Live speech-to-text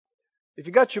If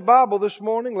you got your Bible this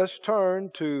morning, let's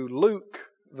turn to Luke,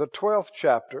 the 12th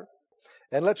chapter,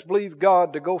 and let's believe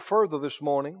God to go further this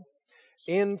morning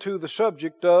into the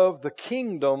subject of the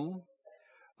kingdom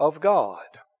of God.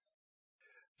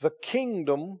 The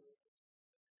kingdom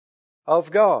of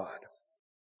God.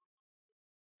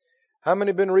 How many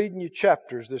have been reading your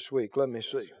chapters this week? Let me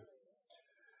see.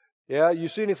 Yeah, you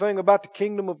see anything about the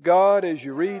kingdom of God as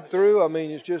you read through? I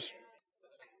mean, it's just,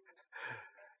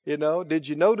 did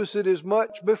you notice it as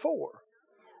much before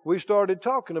we started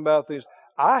talking about this?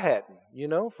 I hadn't,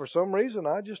 for some reason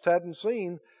I just hadn't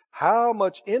seen how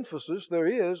much emphasis there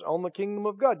is on the kingdom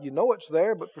of God. You know it's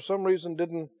there, but for some reason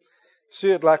didn't see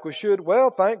it like we should.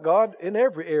 Well, thank God in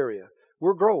every area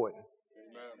we're growing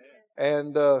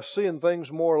and seeing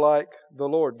things more like the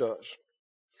Lord does.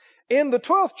 In the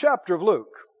 12th chapter of Luke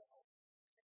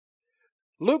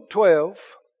 12,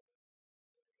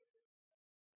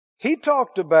 he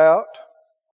talked about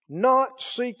not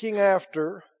seeking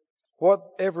after what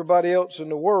everybody else in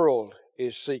the world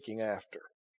is seeking after.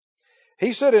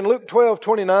 He said in Luke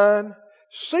 12:29,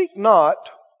 "Seek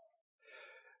not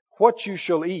what you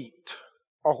shall eat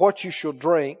or what you shall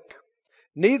drink,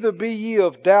 neither be ye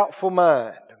of doubtful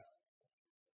mind."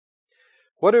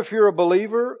 What if you're a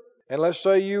believer, and let's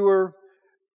say you were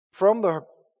from the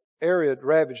area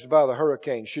ravaged by the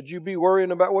hurricane? Should you be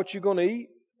worrying about what you're going to eat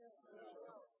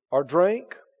or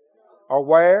drink or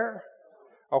where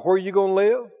or where you're going to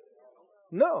live?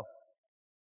 No.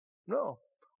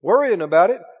 Worrying about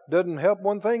it doesn't help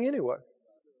one thing anyway.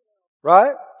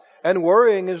 Right? And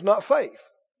worrying is not faith.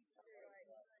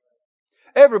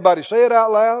 Everybody say it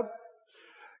out loud.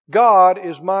 God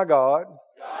is my God.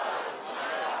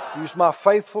 He's my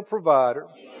faithful provider.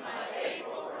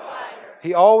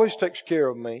 He always takes care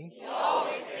of me.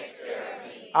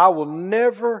 I will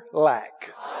never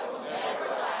lack.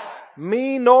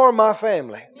 Me nor my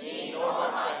family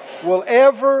will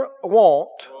ever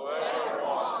want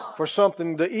for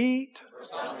something to eat,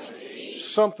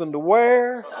 something to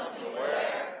wear,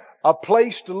 a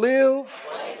place to live.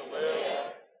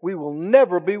 We will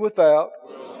never be without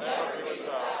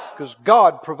because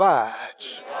God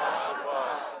provides.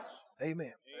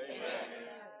 Amen.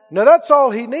 Now that's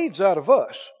all He needs out of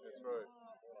us.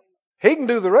 He can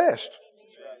do the rest.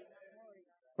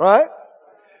 Right?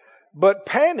 But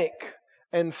panic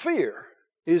and fear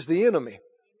is the enemy.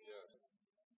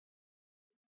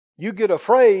 You get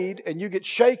afraid and you get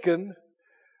shaken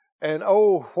and,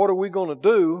 what are we going to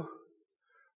do?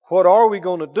 What are we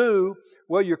going to do?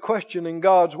 Well, you're questioning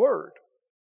God's Word.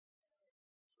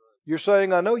 You're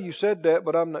saying, I know you said that,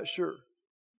 but I'm not sure.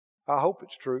 I hope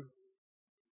it's true.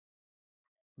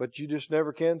 But you just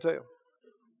never can tell.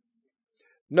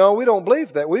 No, we don't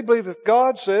believe that. We believe if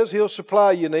God says He'll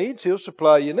supply your needs, He'll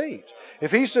supply your needs.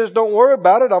 If He says, don't worry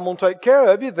about it, I'm going to take care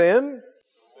of you, then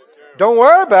don't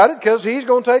worry about it because He's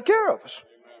going to take care of us.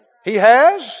 He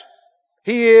has,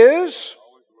 He is,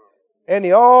 and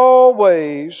He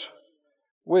always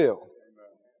will.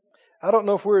 I don't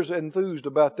know if we're as enthused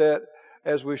about that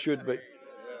as we should be.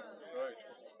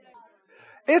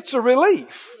 It's a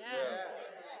relief.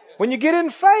 When you get in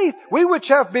faith, we which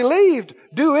have believed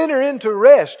do enter into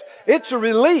rest. It's a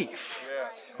relief.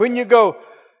 When you go,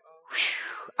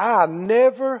 I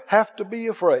never have to be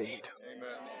afraid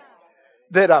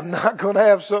that I'm not going to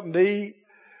have something to eat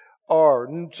or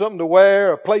something to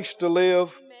wear, a place to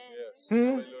live.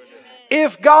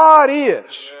 If God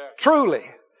is truly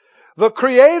the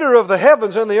creator of the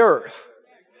heavens and the earth,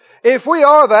 if we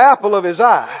are the apple of His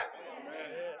eye,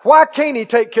 why can't He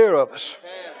take care of us?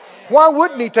 Why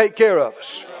wouldn't He take care of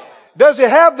us? Does He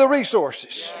have the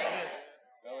resources?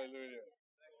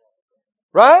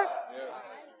 Right?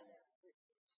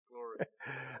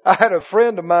 I had a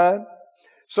friend of mine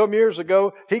some years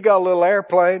ago. He got a little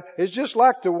airplane. It's just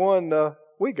like the one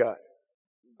we got.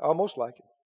 Almost like it.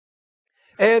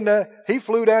 And he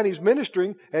flew down, he's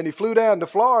ministering, and he flew down to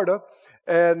Florida,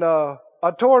 and a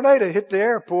tornado hit the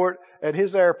airport and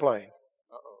his airplane.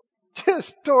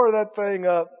 Just tore that thing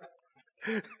up.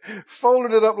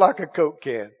 Folded it up like a Coke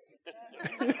can.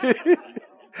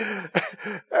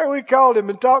 And we called him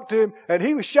and talked to him, and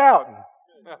he was shouting.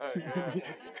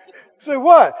 Said,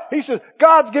 what? He said,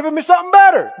 God's giving me something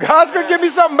better. God's going to give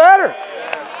me something better.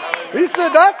 He said,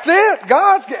 that's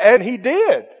it. And He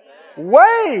did.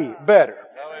 Way better.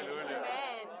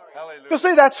 You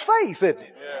see, that's faith, isn't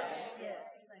it?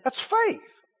 That's faith.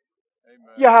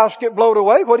 Your house get blown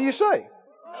away. What do you say?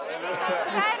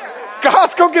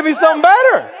 God's going to give me something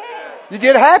better. You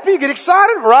get happy, you get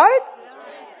excited, right?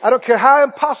 I don't care how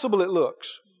impossible it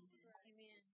looks.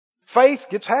 Faith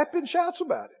gets happy and shouts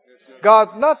about it.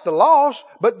 God's not the loss,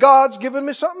 but God's given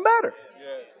me something better.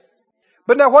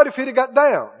 But now what if he'd have got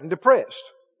down and depressed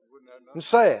and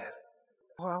sad?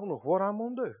 Well, I don't know what I'm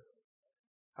going to do.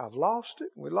 I've lost it.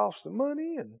 We lost the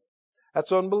money, and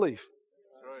that's unbelief.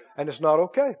 And it's not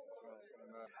okay.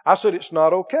 I said it's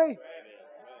not okay.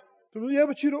 Yeah,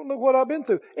 but you don't know what I've been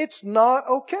through. It's not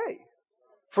okay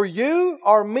for you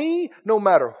or me, no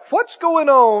matter what's going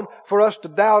on, for us to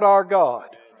doubt our God.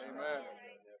 Amen.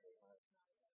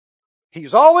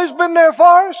 He's always been there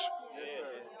for us.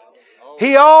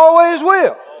 He always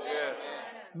will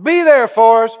be there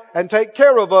for us and take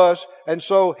care of us. And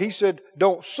so he said,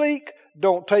 don't seek,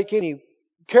 don't take any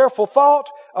careful thought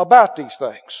about these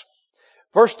things.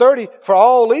 Verse 30, for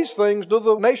all these things do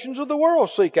the nations of the world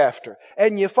seek after.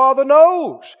 And your Father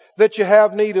knows that you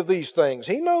have need of these things.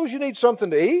 He knows you need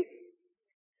something to eat.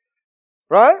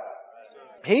 Right?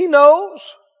 He knows.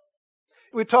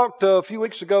 We talked a few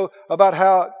weeks ago about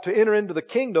how to enter into the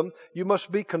kingdom, you must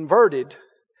be converted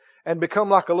and become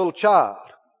like a little child.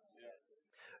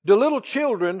 Do little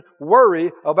children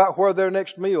worry about where their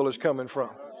next meal is coming from?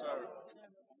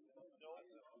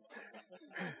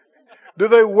 Do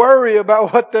they worry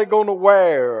about what they're going to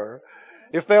wear, or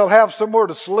if they'll have somewhere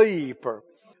to sleep? Or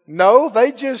no,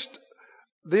 they just,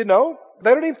 they don't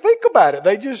even think about it.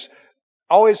 They just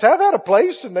always have had a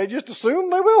place, and they just assume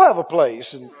they will have a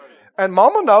place. And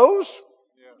Mama knows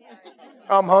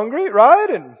I'm hungry, right?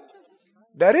 And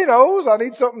Daddy knows I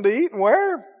need something to eat and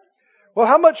wear. Well,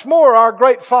 how much more our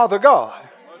great Father God?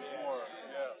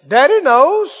 Daddy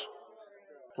knows,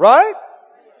 right?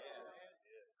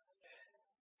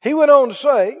 He went on to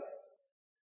say,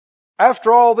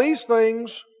 after all these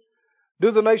things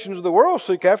do the nations of the world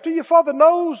seek after. Your Father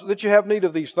knows that you have need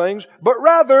of these things. But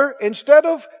rather, instead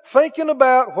of thinking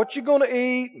about what you're going to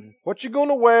eat and what you're going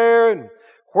to wear and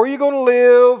where you're going to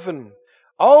live and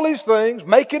all these things,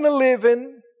 making a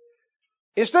living,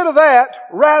 instead of that,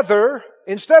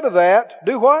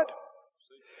 do what?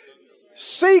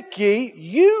 Seek ye,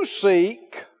 you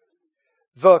seek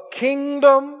the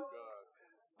kingdom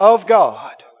of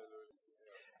God.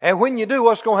 And when you do,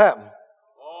 what's going to happen?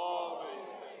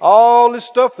 All this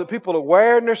stuff that people are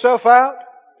wearing themselves out,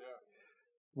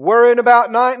 worrying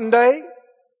about night and day,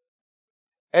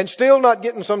 and still not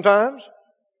getting sometimes,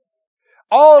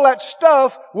 all that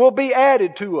stuff will be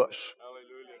added to us.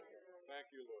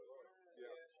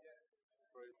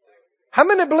 How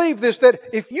many believe this, that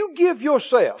if you give your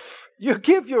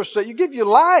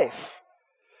life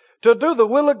to do the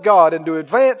will of God and to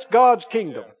advance God's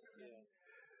kingdom,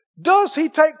 does He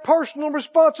take personal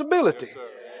responsibility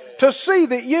to see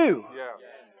that you,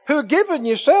 who are giving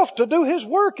yourself to do His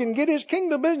work and get His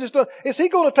kingdom business done, is He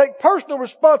going to take personal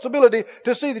responsibility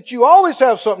to see that you always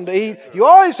have something to eat, you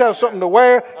always have something to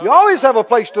wear, you always have a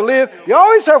place to live, you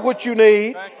always have what you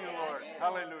need? Thank you, Lord.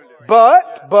 Hallelujah.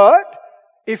 But,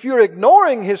 if you're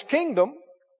ignoring His kingdom,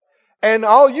 and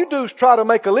all you do is try to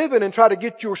make a living and try to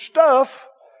get your stuff,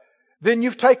 then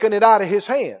you've taken it out of His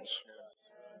hands.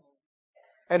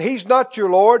 And He's not your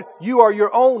Lord, you are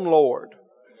your own Lord.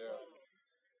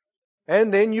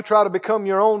 And then you try to become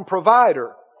your own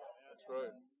provider.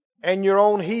 And your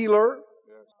own healer.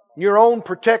 Your own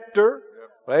protector.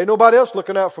 Well, ain't nobody else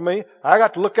looking out for me. I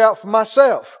got to look out for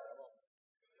myself.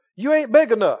 You ain't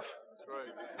big enough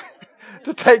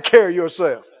to take care of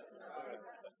yourself.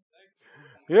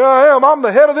 Here I am. I'm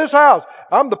the head of this house.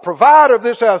 I'm the provider of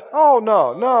this house. Oh,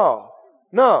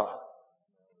 no.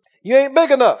 You ain't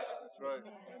big enough.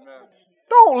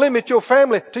 Don't limit your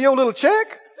family to your little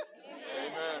check.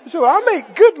 You say, well, I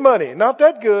make good money. Not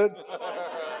that good.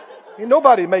 Ain't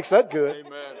nobody makes that good.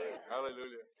 Amen.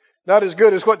 Hallelujah. Not as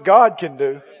good as what God can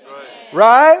do. That's right.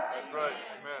 Right? That's right.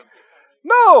 Amen.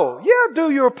 No. Yeah,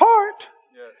 do your part.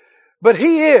 Yes. But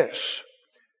He is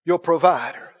your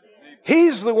provider.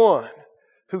 He's the one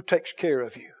who takes care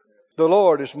of you. The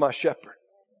Lord is my shepherd.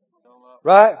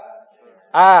 Right?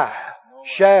 I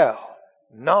shall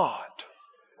not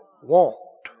want.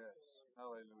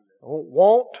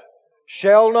 Want.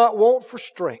 Shall not want for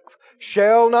strength.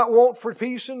 Shall not want for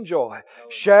peace and joy.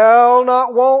 Shall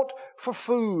not want for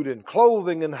food and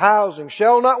clothing and housing.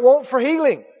 Shall not want for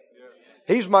healing.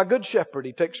 He's my good shepherd.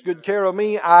 He takes good care of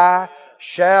me. I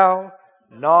shall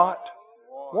not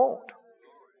want.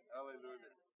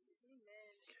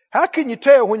 How can you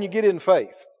tell when you get in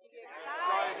faith?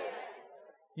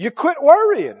 You quit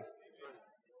worrying.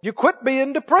 You quit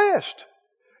being depressed.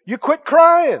 You quit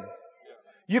crying.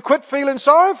 You quit feeling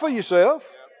sorry for yourself.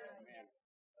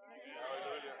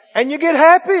 And you get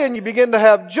happy and you begin to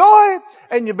have joy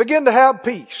and you begin to have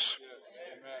peace.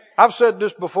 I've said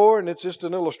this before and it's just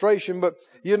an illustration, but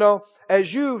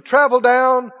as you travel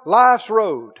down life's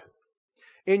road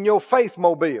in your faith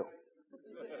mobile,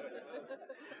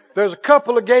 There's a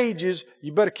couple of gauges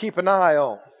you better keep an eye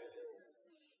on.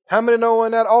 How many know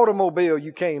in that automobile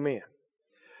you came in?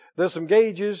 There's some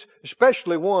gauges,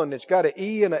 especially one that's got an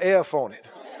E and an F on it.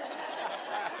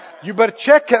 You better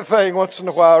check that thing once in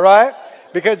a while, right?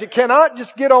 Because it cannot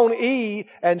just get on E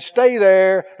and stay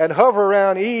there and hover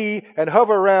around E and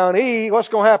hover around E. What's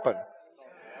going to happen?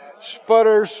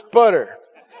 Sputter, sputter.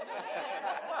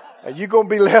 And you're going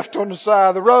to be left on the side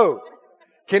of the road.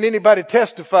 Can anybody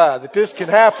testify that this can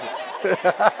happen?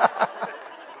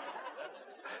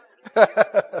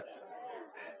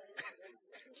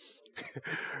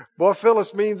 Boy,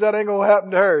 Phyllis means that ain't going to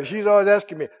happen to her. She's always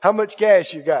asking me, how much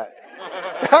gas you got?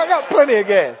 I got plenty of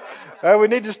gas. We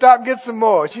need to stop and get some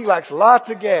more. She likes lots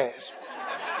of gas.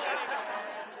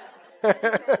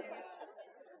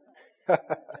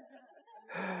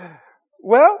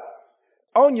 Well,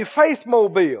 on your faith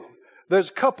mobile, there's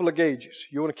a couple of gauges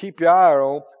you want to keep your eye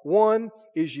on. One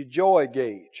is your joy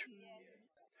gauge.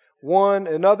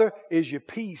 Another is your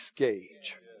peace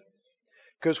gauge.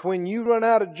 Because when you run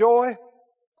out of joy,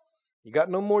 you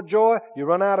got no more joy, you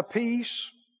run out of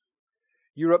peace,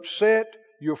 you're upset,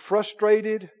 you're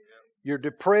frustrated, you're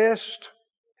depressed,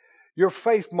 your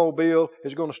faith mobile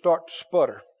is going to start to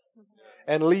sputter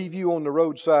and leave you on the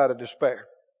roadside of despair.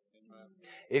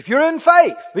 If you're in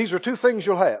faith, these are two things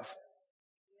you'll have.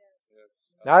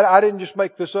 Now, I didn't just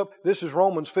make this up. This is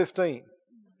Romans 15.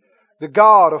 The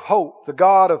God of hope, the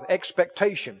God of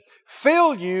expectation,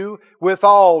 fill you with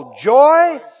all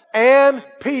joy and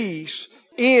peace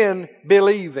in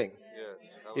believing.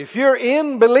 If you're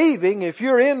in believing, if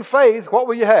you're in faith, what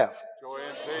will you have?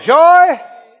 Joy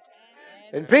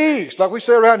and peace. Like we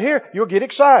say around here, you'll get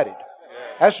excited.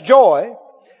 That's joy.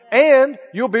 And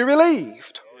you'll be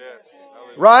relieved.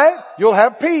 Right? You'll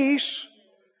have peace.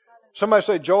 Somebody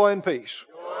say joy and peace.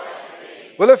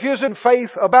 Well, if you're in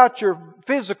faith about your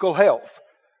physical health,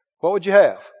 what would you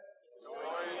have?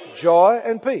 Joy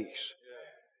and peace.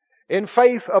 In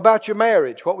faith about your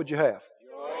marriage, what would you have?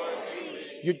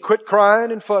 You'd quit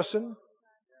crying and fussing.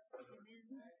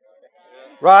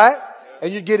 Right?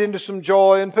 And you'd get into some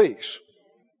joy and peace.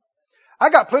 I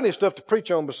got plenty of stuff to preach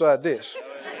on beside this.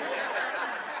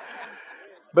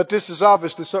 But this is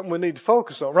obviously something we need to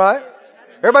focus on, right?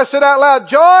 Everybody say it out loud.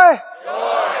 Joy,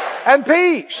 and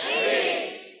peace.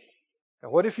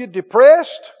 And what if you're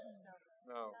depressed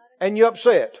and you're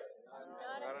upset?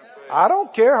 I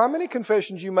don't care how many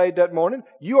confessions you made that morning.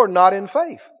 You are not in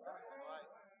faith.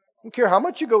 I don't care how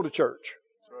much you go to church.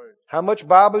 How much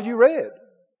Bible you read.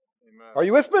 Are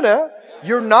you with me now?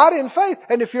 You're not in faith.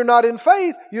 And if you're not in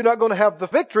faith, you're not going to have the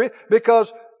victory,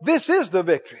 because this is the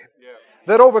victory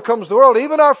that overcomes the world.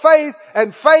 Even our faith,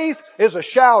 and faith is a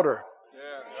shouter.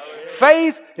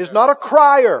 Faith is not a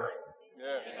crier.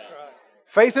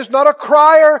 Faith is not a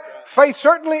crier. Faith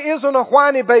certainly isn't a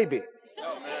whiny baby.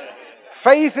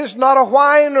 Faith is not a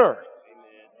whiner.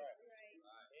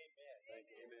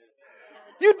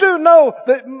 You do know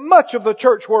that much of the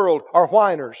church world are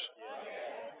whiners.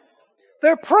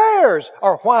 Their prayers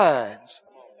are whines.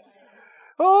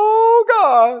 Oh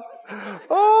God.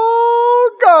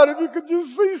 Oh God, if you could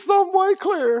just see some way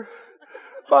clear.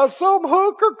 By some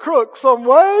hook or crook, some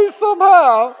way,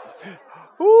 somehow.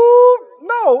 Ooh,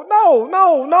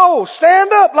 no.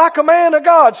 Stand up like a man of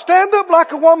God. Stand up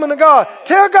like a woman of God.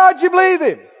 Tell God you believe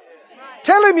Him.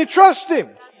 Tell Him you trust Him.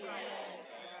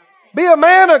 Be a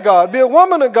man of God. Be a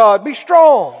woman of God. Be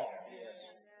strong.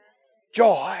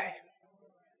 Joy.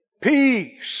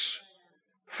 Peace.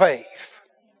 Faith.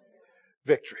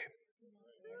 Victory.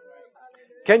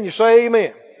 Can you say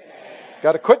amen?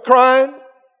 Got to quit crying.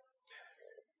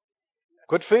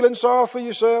 Quit feeling sorry for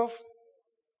yourself.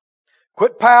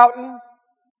 Quit pouting.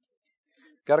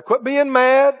 Got to quit being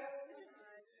mad.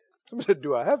 Somebody said,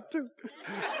 do I have to?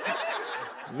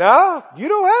 No, you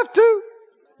don't have to.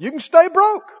 You can stay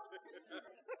broke.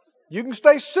 You can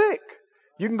stay sick.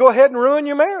 You can go ahead and ruin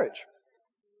your marriage.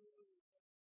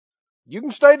 You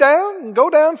can stay down and go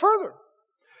down further.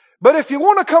 But if you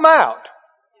want to come out,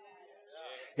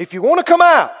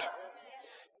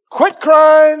 quit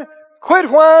crying, quit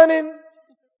whining.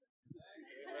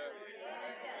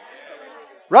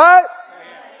 Right?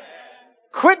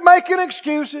 Quit making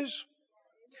excuses.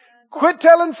 Quit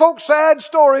telling folks sad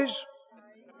stories.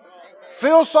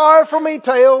 Feel sorry for me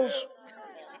tales.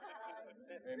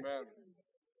 Amen.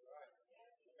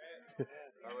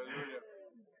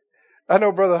 I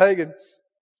know Brother Hagin,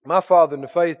 my father in the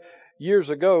faith, years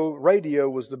ago, radio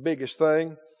was the biggest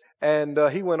thing. And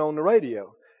he went on the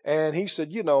radio. And he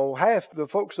said, half the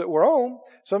folks that were on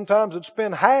sometimes would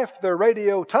spend half their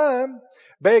radio time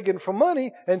begging for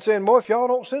money and saying, boy, if y'all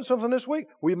don't send something this week,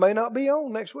 we may not be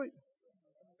on next week.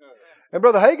 And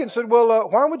Brother Hagin said, well,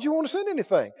 why would you want to send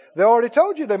anything? They already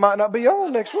told you they might not be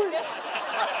on next week.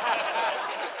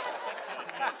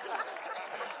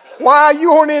 Why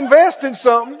you want to invest in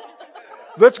something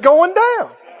that's going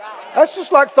down? That's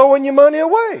just like throwing your money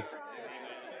away.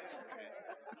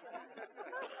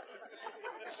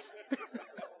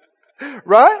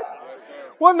 Right?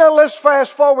 Well, now let's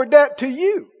fast forward that to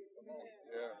you.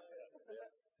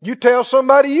 You tell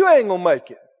somebody you ain't going to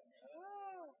make it.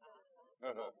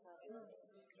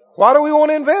 Why do we want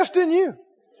to invest in you?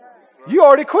 You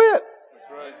already quit.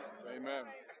 That's right. Amen.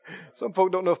 Some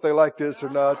folk don't know if they like this or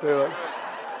not. They're like,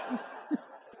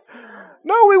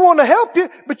 no, we want to help you,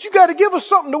 but you got to give us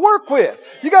something to work with.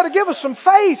 You got to give us some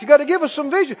faith. You got to give us some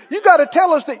vision. You got to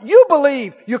tell us that you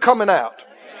believe you're coming out.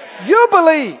 You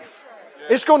believe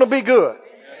it's going to be good.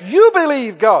 You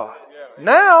believe God.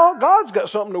 Now God's got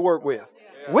something to work with.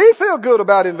 We feel good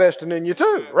about investing in you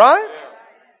too, right?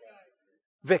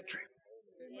 Victory.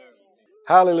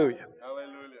 Hallelujah.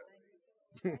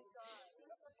 Hallelujah.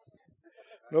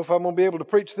 Know if I'm going to be able to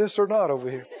preach this or not over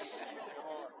here.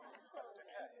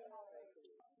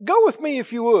 Go with me,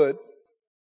 if you would,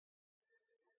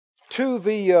 to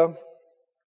the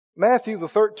Matthew, the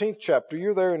 13th chapter.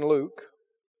 You're there in Luke.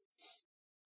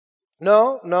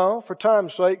 No, for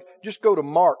time's sake, just go to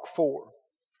Mark 4.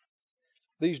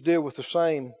 These deal with the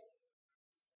same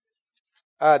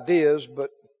ideas, but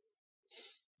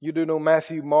you do know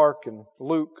Matthew, Mark, and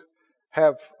Luke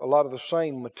have a lot of the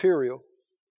same material,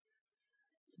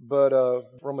 but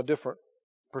from a different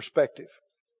perspective.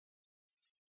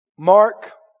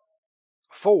 Mark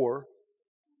 4.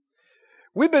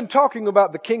 We've been talking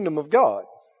about the kingdom of God.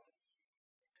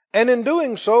 And in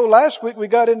doing so, last week we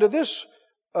got into this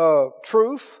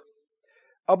truth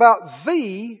about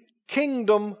the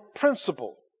kingdom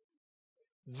principle.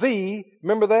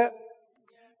 Remember that?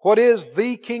 What is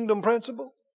the kingdom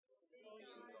principle?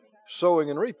 Sowing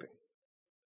and reaping.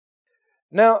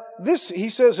 Now, this, he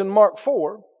says in Mark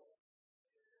 4,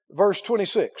 verse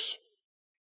 26.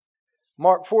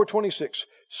 Mark 4:26.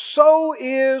 So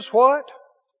is what?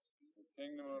 The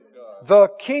kingdom of God. The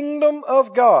kingdom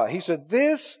of God. He said,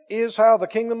 this is how the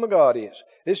kingdom of God is.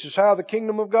 This is how the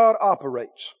kingdom of God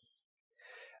operates.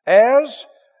 As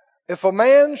if a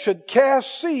man should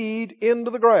cast seed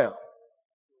into the ground,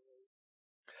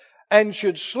 and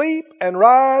should sleep and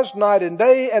rise night and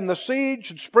day, and the seed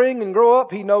should spring and grow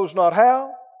up, he knows not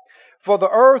how. For the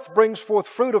earth brings forth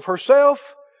fruit of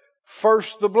herself,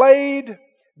 first the blade,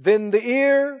 then the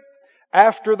ear,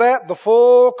 after that the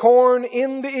full corn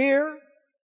in the ear.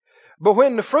 But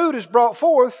when the fruit is brought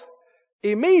forth,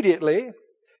 immediately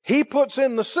he puts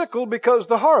in the sickle because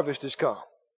the harvest is come.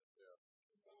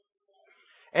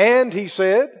 And he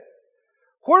said,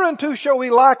 whereunto shall we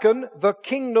liken the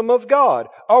kingdom of God?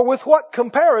 Or with what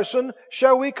comparison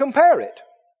shall we compare it?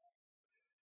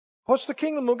 What's the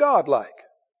kingdom of God like?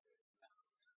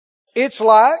 It's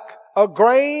like a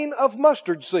grain of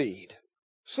mustard seed,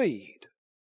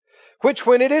 which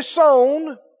when it is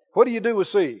sown, what do you do with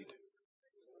seed?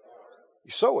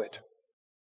 You sow it.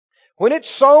 When it's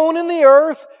sown in the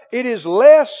earth, it is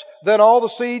less than all the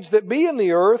seeds that be in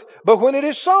the earth, but when it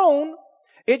is sown,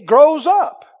 it grows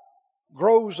up,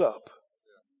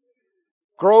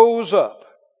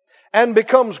 and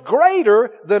becomes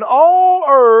greater than all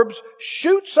herbs,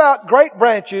 shoots out great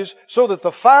branches, so that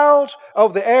the fowls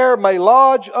of the air may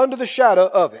lodge under the shadow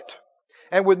of it.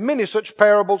 And with many such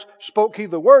parables spoke he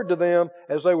the word to them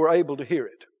as they were able to hear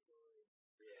it.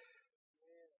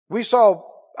 We saw,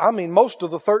 most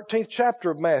of the 13th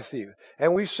chapter of Matthew,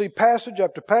 and we see passage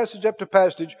after passage after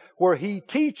passage where he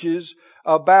teaches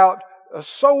about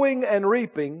sowing and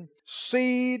reaping,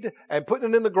 seed and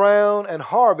putting it in the ground and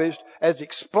harvest, as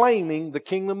explaining the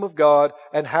kingdom of God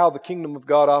and how the kingdom of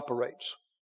God operates.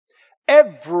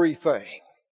 Everything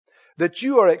that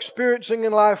you are experiencing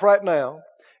in life right now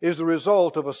is the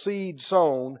result of a seed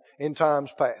sown in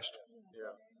times past.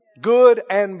 Yeah. Good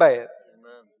and bad. Amen.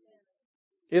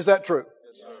 Is that true?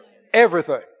 Yes, sir.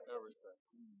 Everything. Everything.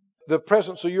 The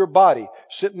presence of your body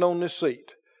sitting on this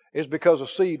seat is because a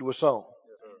seed was sown.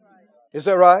 Yes, sir. Is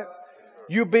that right?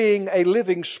 You being a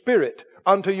living spirit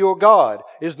unto your God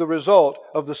is the result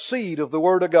of the seed of the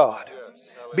Word of God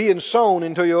Yes. being sown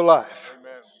into your life.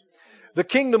 Amen. The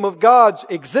kingdom of God's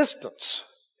existence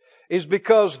is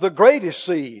because the greatest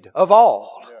seed of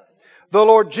all, the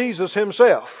Lord Jesus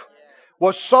Himself,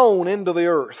 was sown into the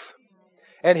earth.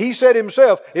 And He said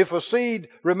Himself, if a seed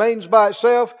remains by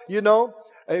itself,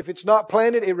 if it's not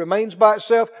planted, it remains by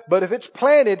itself. But if it's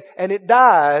planted and it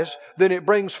dies, then it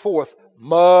brings forth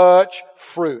much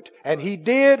fruit. And he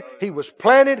did. He was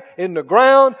planted in the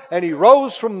ground and he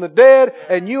rose from the dead.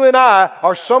 And you and I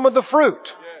are some of the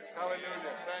fruit.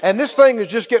 And this thing is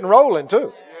just getting rolling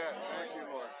too.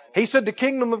 He said the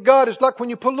kingdom of God is like when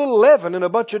you put a little leaven in a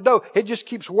bunch of dough. It just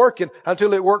keeps working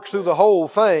until it works through the whole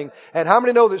thing. And how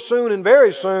many know that soon and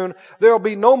very soon there will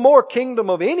be no more kingdom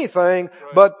of anything,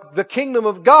 but the kingdom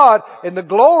of God and the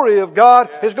glory of God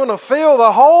is going to fill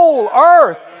the whole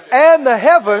earth and the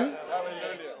heaven.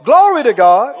 Glory to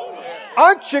God.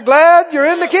 Aren't you glad you're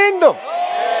in the kingdom?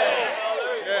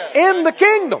 In the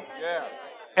kingdom.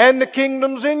 And the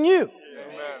kingdom's in you.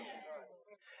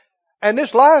 And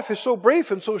this life is so brief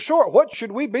and so short. What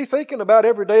should we be thinking about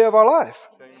every day of our life?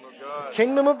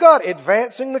 Kingdom of God.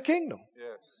 Advancing the kingdom.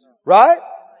 Right?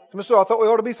 So I thought we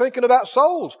ought to be thinking about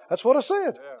souls. That's what I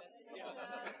said.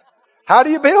 How do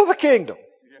you build the kingdom?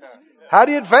 How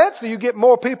do you advance? Do you get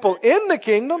more people in the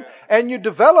kingdom and you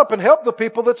develop and help the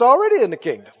people that's already in the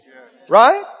kingdom?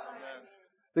 Right?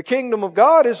 The kingdom of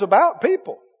God is about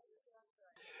people.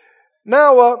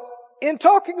 Now, in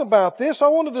talking about this, I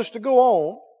wanted us to go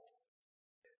on.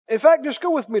 In fact, just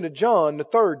go with me to John, the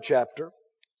 3rd chapter,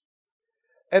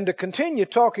 and to continue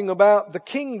talking about the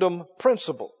kingdom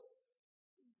principle.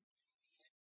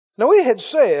 Now, we had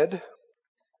said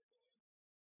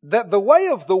that the way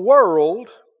of the world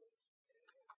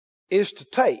is to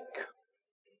take,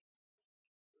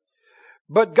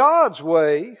 but God's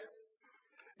way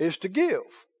is to give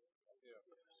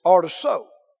or to sow.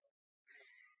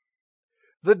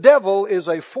 The devil is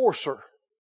a forcer,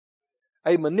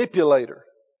 a manipulator.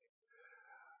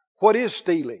 What is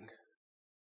stealing?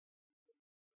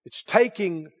 It's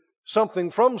taking something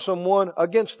from someone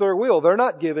against their will. They're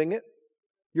not giving it.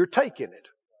 You're taking it.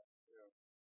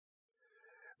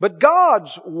 But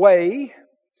God's way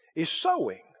is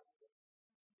sowing.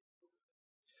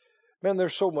 Man,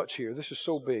 there's so much here. This is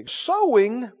so big.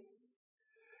 Sowing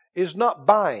is not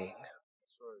buying.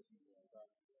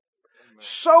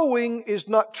 Sowing is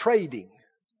not trading.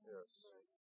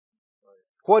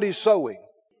 What is sowing?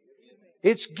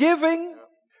 It's giving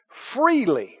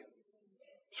freely.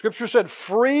 Scripture said,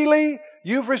 freely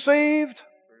you've received.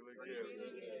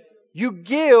 You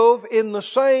give in the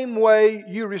same way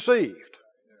you received.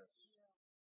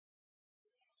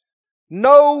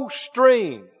 No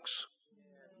strings.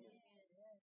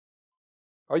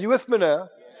 Are you with me now?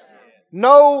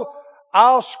 No,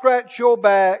 I'll scratch your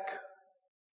back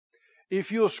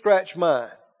if you'll scratch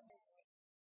mine.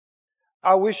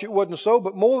 I wish it wasn't so,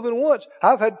 but more than once,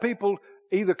 I've had people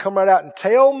either come right out and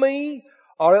tell me,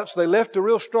 or else they left a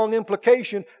real strong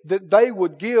implication that they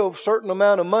would give a certain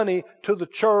amount of money to the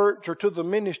church or to the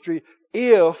ministry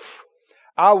if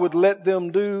I would let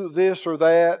them do this or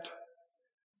that,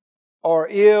 or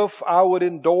if I would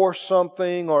endorse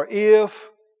something, or if...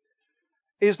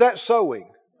 Is that sowing?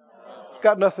 It's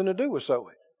got nothing to do with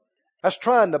sowing. That's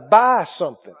trying to buy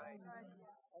something.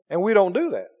 And we don't do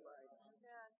that.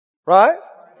 Right?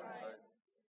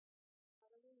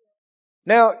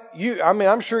 Now,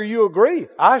 I'm sure you agree.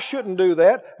 I shouldn't do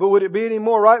that, but would it be any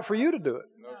more right for you to do it?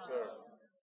 No, sir.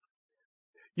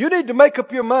 You need to make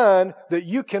up your mind that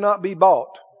you cannot be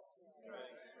bought.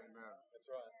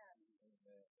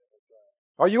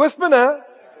 Are you with me now?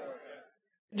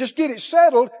 Just get it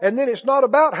settled, and then it's not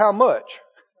about how much.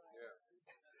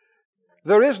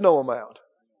 There is no amount.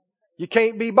 You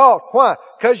can't be bought. Why?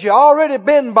 Because you've already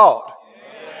been bought.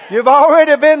 You've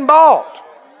already been bought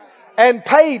and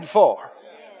paid for.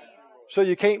 So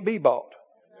you can't be bought.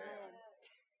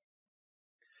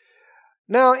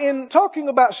 Now, in talking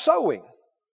about sowing,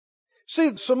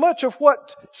 see, so much of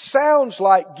what sounds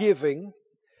like giving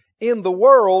in the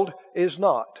world is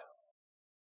not.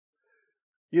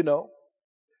 You know.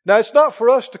 Now, it's not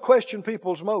for us to question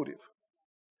people's motive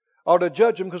or to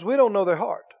judge them because we don't know their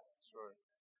heart.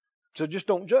 So just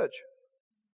don't judge.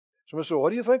 Somebody says,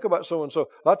 what do you think about so-and-so?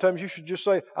 A lot of times you should just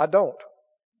say, I don't.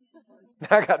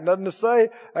 I got nothing to say.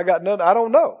 I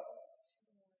don't know.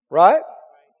 Right?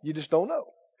 You just don't know.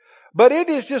 But it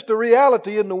is just a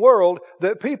reality in the world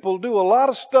that people do a lot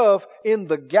of stuff in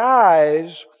the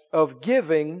guise of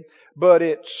giving, but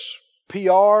it's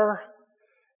PR,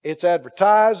 it's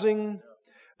advertising.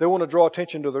 They want to draw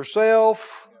attention to themselves.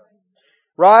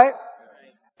 Right?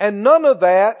 And none of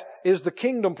that is the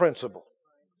kingdom principle.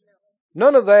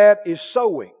 None of that is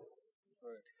sowing.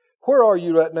 Where are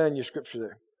you right now in your scripture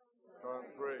there?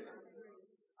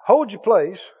 Hold your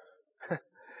place.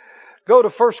 Go to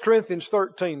 1 Corinthians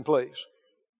 13, please.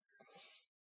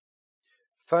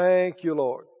 Thank you,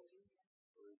 Lord.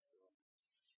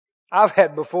 I've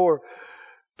had before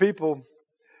people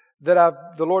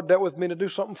that the Lord dealt with me to do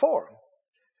something for them.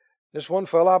 This one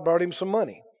fellow, I brought him some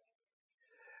money.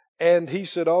 And he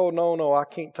said, oh, no, I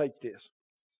can't take this.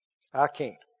 I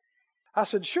can't. I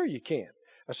said, sure you can.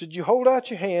 I said, you hold out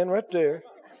your hand right there.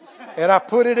 And I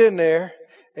put it in there.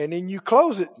 And then you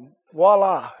close it.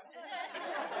 Voila.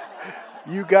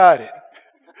 You got it.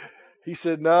 He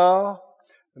said, no,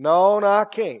 I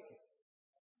can't.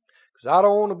 Because I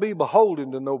don't want to be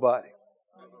beholden to nobody.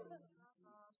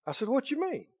 I said, what you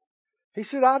mean? He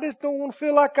said, I just don't want to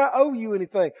feel like I owe you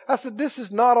anything. I said, this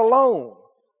is not a loan.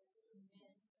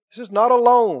 This is not a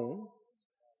loan.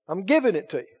 I'm giving it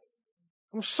to you.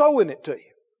 I'm sowing it to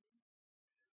you.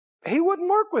 He wouldn't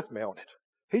work with me on it.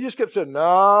 He just kept saying, no,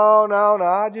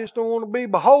 I just don't want to be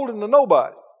beholden to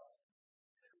nobody.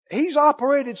 He's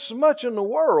operated so much in the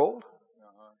world,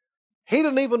 he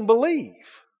doesn't even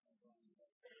believe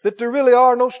that there really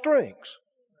are no strings.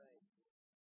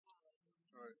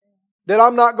 That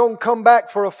I'm not going to come back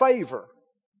for a favor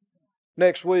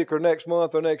next week or next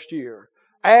month or next year.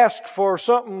 Ask for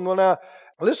something when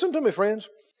listen to me, friends.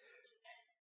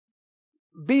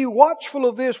 Be watchful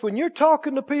of this. When you're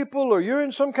talking to people or you're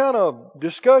in some kind of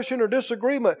discussion or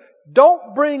disagreement,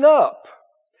 don't bring up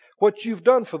what you've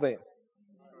done for them.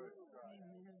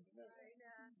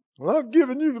 Well, I've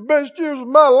given you the best years of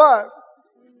my life.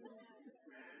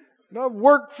 And I've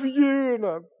worked for you and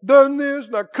I've done this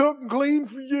and I cook and clean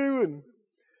for you. And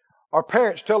our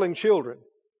parents telling children,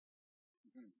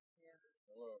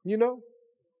 you know,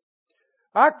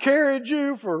 I carried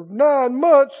you for 9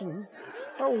 months and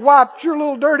I wiped your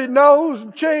little dirty nose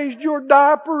and changed your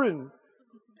diaper. And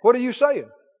what are you saying?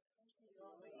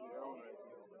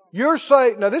 You're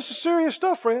saying, now this is serious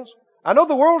stuff, friends. I know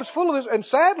the world is full of this, and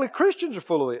sadly Christians are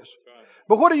full of this.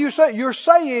 But what are you saying? You're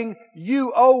saying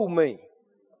you owe me.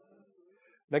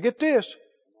 Now get this.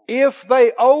 If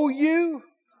they owe you,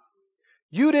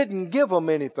 you didn't give them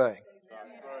anything.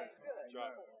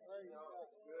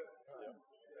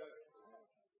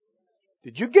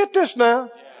 Did you get this now?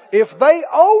 If they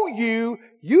owe you,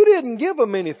 you didn't give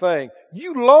them anything.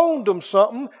 You loaned them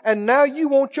something, and now you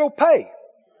want your pay.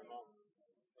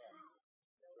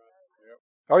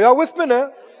 Are y'all with me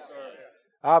now?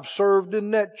 I've served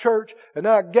in that church, and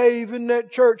I gave in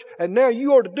that church, and now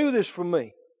you ought to do this for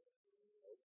me.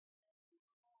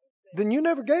 Then you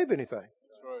never gave anything.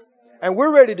 And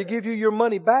we're ready to give you your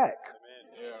money back.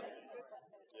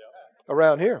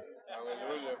 Around here.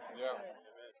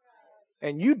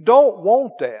 And you don't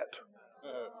want that.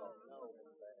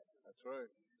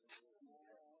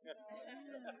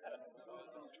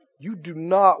 You do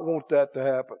not want that to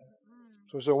happen.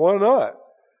 So I said, why not?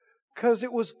 Because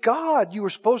it was God you were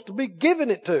supposed to be giving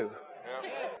it to.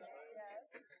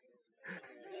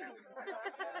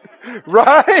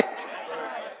 Right?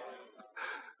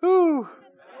 Ooh.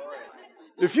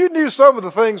 If you knew some of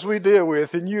the things we deal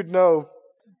with, then you'd know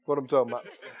what I'm talking about.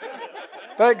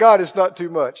 Thank God it's not too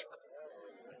much.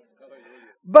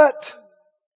 But,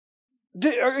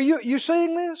 are you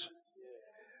seeing this?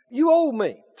 You owe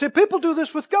me. See, people do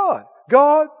this with God.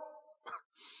 God,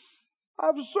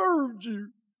 I've served you.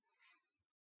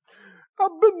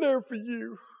 I've been there for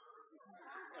you.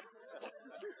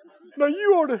 Now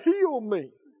you ought to heal me.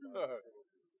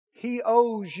 He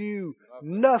owes you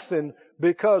nothing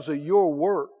because of your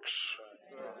works.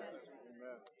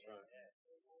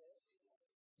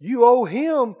 You owe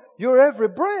Him your every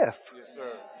breath.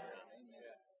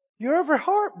 Your every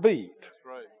heartbeat.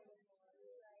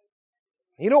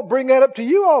 He don't bring that up to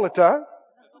you all the time.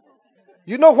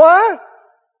 You know why?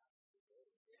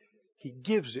 He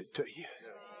gives it to you.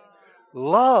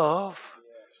 Love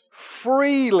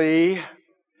freely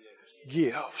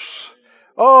gives.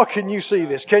 Oh, can you see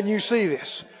this? Can you see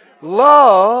this?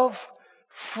 Love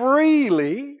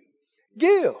freely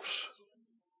gives.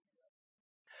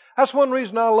 That's one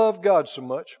reason I love God so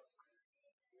much.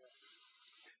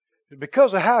 It's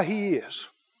because of how He is.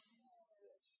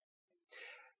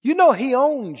 You know He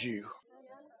owns you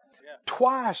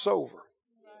twice over.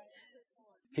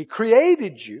 He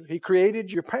created you. He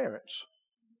created your parents.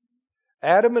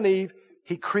 Adam and Eve,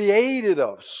 He created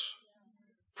us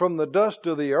from the dust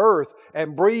of the earth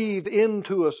and breathed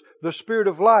into us the Spirit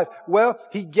of life. Well,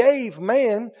 He gave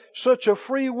man such a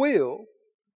free will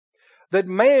that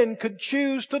man could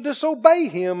choose to disobey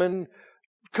Him and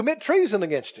commit treason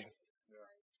against Him.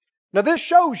 Now this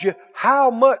shows you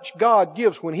how much God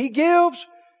gives. When He gives,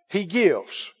 He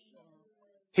gives.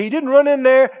 He didn't run in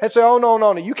there and say, oh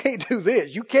no, you can't do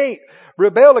this. You can't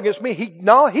rebel against me. He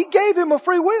gave him a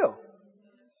free will.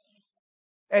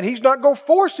 And He's not going to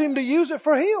force him to use it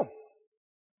for him.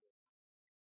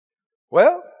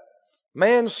 Well,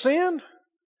 man sinned,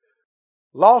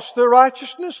 lost their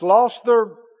righteousness, lost their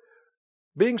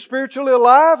being spiritually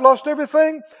alive, lost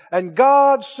everything, and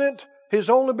God sent His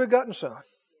only begotten Son,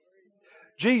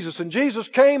 Jesus. And Jesus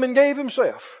came and gave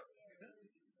Himself.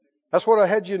 That's what I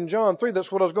had you in John 3.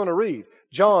 That's what I was going to read.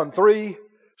 John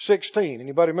 3:16.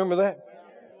 Anybody remember that?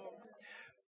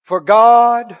 For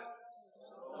God,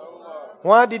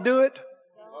 why did He do it?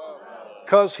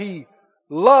 Because He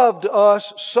loved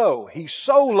us so. He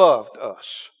so loved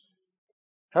us.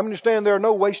 How many understand there are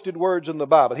no wasted words in the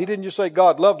Bible? He didn't just say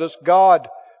God loved us. God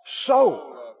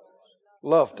so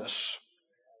loved us.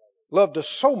 Loved us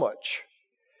so much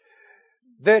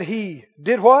that He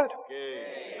did what?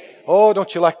 Oh,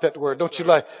 don't you like that word? Don't you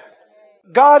like?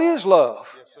 God is love.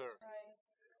 Yes, sir.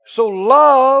 So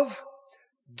love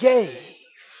gave.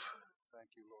 Thank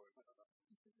you,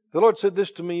 Lord. The Lord said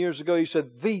this to me years ago. He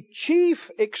said, the chief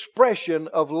expression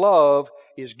of love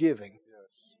is giving.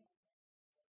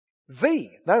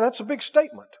 Now that's a big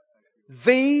statement.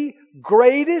 The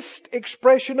greatest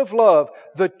expression of love,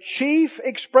 the chief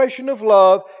expression of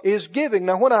love is giving.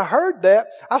 Now when I heard that,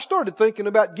 I started thinking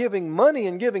about giving money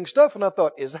and giving stuff, and I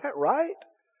thought, is that right?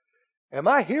 Am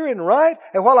I hearing right?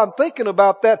 And while I'm thinking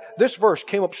about that, this verse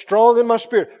came up strong in my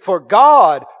spirit. For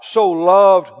God so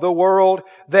loved the world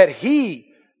that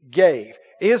He gave.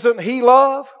 Isn't He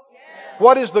love? Yes.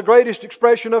 What is the greatest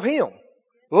expression of Him?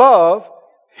 Love.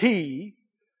 He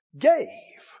gave.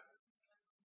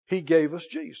 He gave us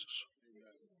Jesus.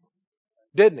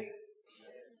 Didn't He?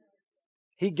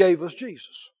 He gave us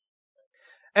Jesus.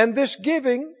 And this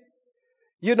giving,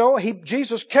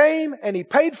 Jesus came and He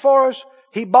paid for us.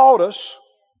 He bought us.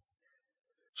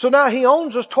 So now He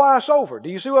owns us twice over. Do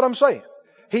you see what I'm saying?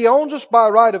 He owns us by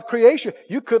right of creation.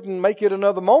 You couldn't make it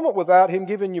another moment without Him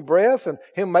giving you breath and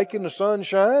Him making the sun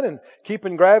shine and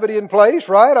keeping gravity in place,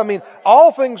 right? I mean,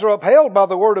 all things are upheld by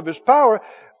the word of His power.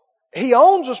 He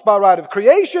owns us by right of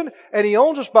creation, and He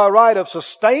owns us by right of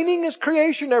sustaining His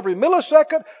creation every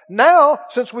millisecond. Now,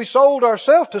 since we sold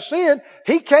ourselves to sin,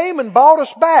 He came and bought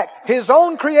us back. His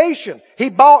own creation, He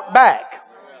bought back.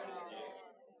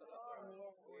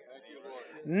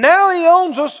 Now He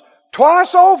owns us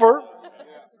twice over.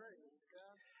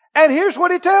 And here's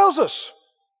what He tells us.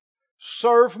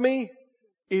 Serve me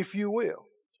if you will.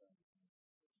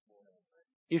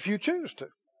 If you choose to.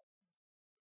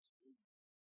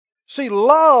 See,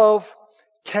 love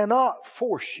cannot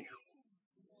force you.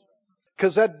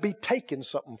 Because that'd be taking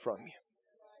something from you.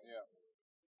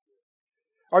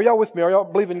 Are y'all with me? Are y'all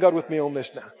believing God with me on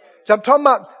this now? So I'm talking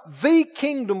about the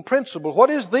kingdom principle. What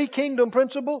is the kingdom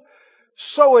principle?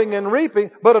 Sowing and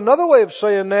reaping. But another way of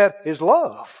saying that is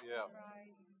love.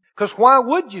 Because why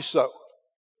would you sow?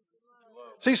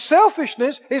 See,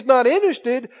 selfishness is not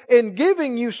interested in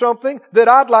giving you something that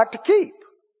I'd like to keep.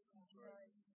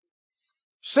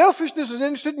 Selfishness is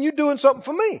interested in you doing something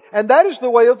for me. And that is the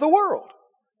way of the world.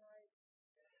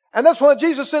 And that's why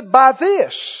Jesus said, by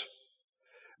this,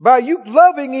 by you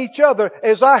loving each other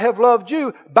as I have loved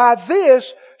you, by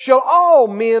this shall all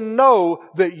men know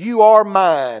that you are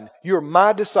mine. You're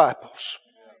my disciples.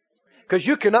 Because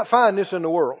you cannot find this in the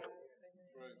world.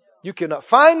 You cannot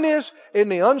find this in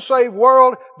the unsaved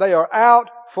world. They are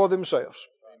out for themselves.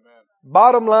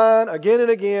 Bottom line, again and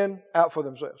again, out for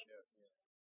themselves.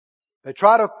 They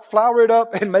try to flower it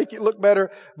up and make it look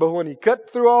better, but when you cut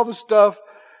through all the stuff,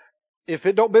 if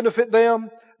it don't benefit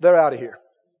them, they're out of here.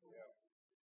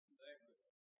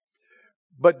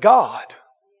 But God,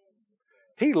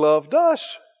 He loved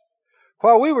us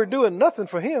while we were doing nothing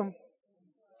for Him.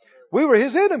 We were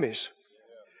His enemies.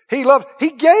 He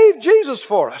gave Jesus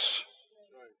for us.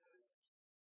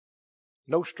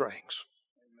 No strings.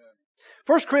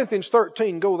 1 Corinthians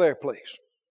 13, go there please.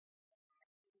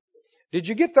 Did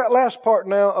you get that last part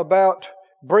now about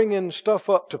bringing stuff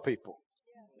up to people?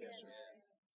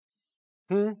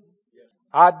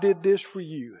 I did this for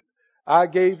you. I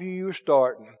gave you your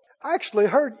start. I actually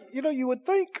heard, you would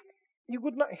think you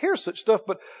would not hear such stuff,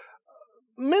 but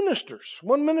ministers,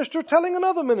 one minister telling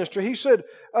another minister, he said,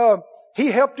 he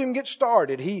helped him get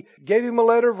started. He gave him a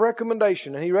letter of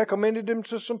recommendation and he recommended him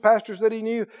to some pastors that he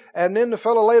knew. And then the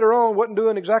fellow later on wasn't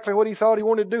doing exactly what he thought he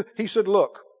wanted to do. He said,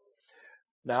 look,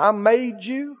 now I made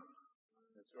you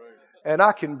and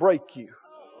I can break you.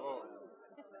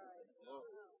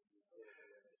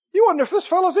 You wonder if this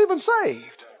fellow's even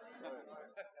saved.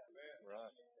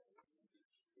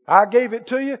 I gave it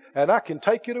to you and I can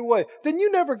take it away. Then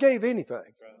you never gave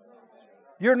anything.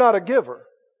 You're not a giver.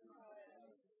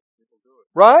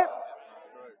 Right?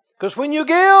 Because when you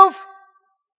give,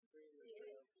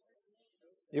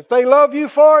 if they love you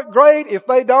for it, great. If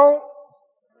they don't,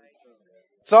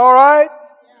 it's all right.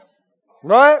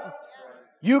 Right?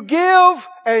 You give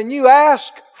and you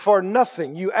ask for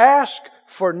nothing. You ask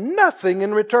for nothing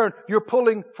in return. You're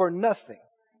pulling for nothing.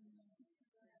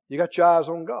 You got your eyes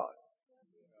on God.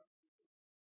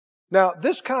 Now,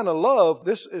 this kind of love,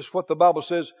 this is what the Bible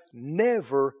says,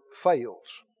 never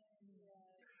fails.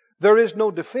 There is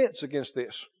no defense against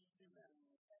this.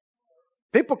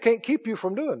 People can't keep you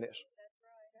from doing this.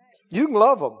 You can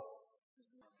love them.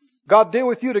 God deal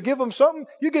with you to give them something,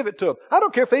 you give it to them. I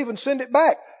don't care if they even send it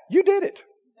back. You did it.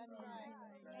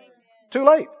 Too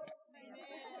late.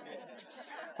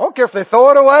 I don't care if they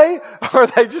throw it away or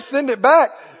they just send it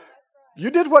back. You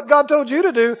did what God told you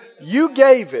to do. You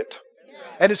gave it.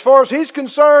 And as far as He's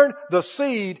concerned, the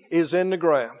seed is in the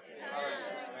ground.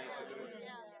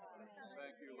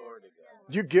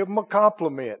 You give them a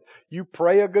compliment. You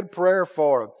pray a good prayer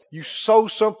for them. You sow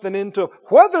something into them.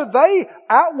 Whether they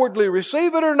outwardly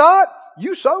receive it or not,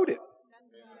 you sowed it.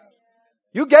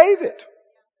 You gave it.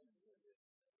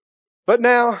 But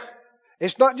now,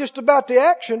 it's not just about the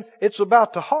action, it's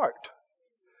about the heart.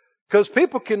 Because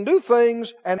people can do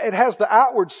things and it has the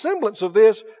outward semblance of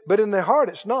this, but in their heart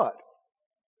it's not.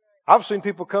 I've seen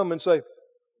people come and say,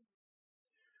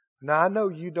 now I know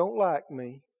you don't like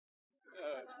me.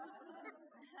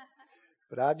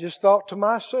 But I just thought to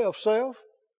myself,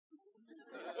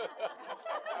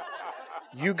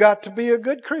 you got to be a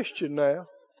good Christian now.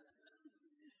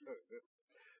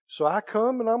 So I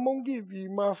come and I'm going to give you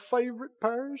my favorite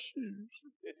pair of shoes.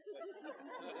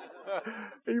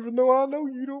 Even though I know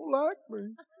you don't like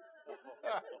me.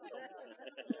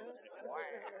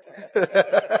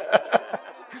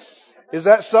 Is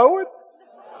that sowing?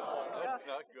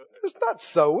 It's not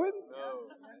sowing.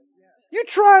 You're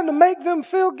trying to make them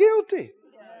feel guilty.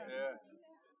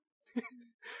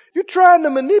 You're trying to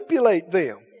manipulate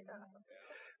them.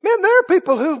 Man, there are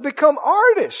people who've become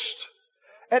artists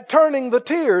at turning the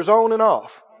tears on and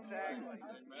off.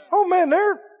 Oh man,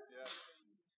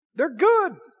 they're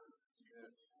good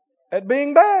at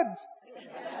being bad.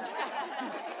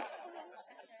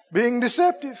 Being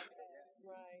deceptive.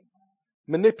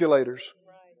 Manipulators.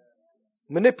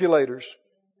 Manipulators.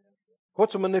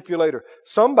 What's a manipulator?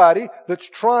 Somebody that's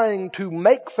trying to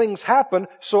make things happen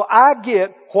so I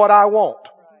get what I want.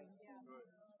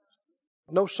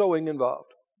 No sowing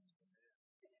involved.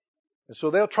 And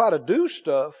so they'll try to do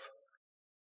stuff.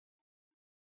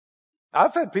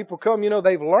 I've had people come,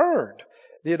 they've learned.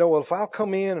 Well, if I'll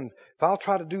come in and if I'll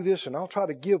try to do this and I'll try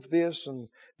to give this and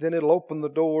then it'll open the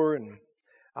door and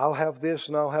I'll have this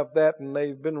and I'll have that, and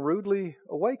they've been rudely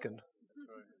awakened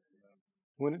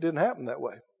when it didn't happen that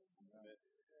way.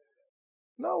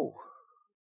 No.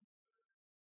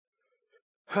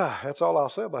 That's all I'll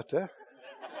say about that.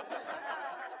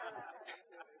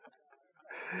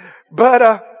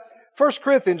 But 1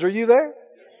 Corinthians, are you there?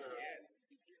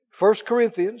 1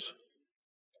 Corinthians.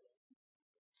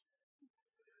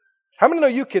 How many know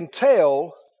you can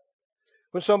tell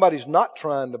when somebody's not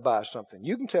trying to buy something?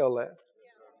 You can tell that.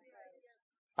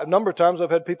 A number of times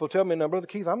I've had people tell me, now, Brother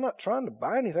Keith, I'm not trying to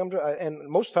buy anything. And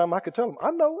most of the time I could tell them,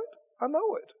 I know it. I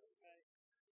know it.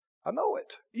 I know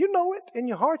it. You know it. In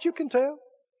your heart you can tell.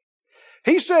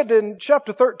 He said in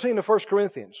chapter 13 of 1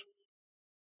 Corinthians,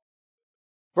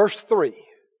 verse 3,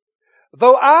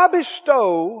 though I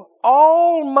bestow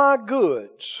all my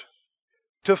goods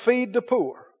to feed the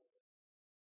poor.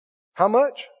 How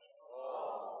much?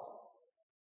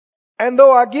 And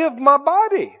though I give my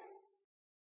body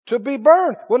to be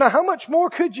burned. Well, now how much more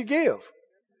could you give?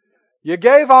 You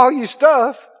gave all your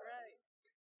stuff,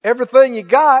 everything you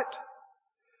got,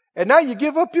 and now you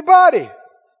give up your body.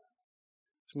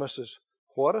 Somebody says,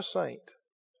 what a saint.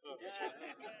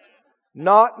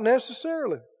 Not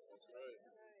necessarily.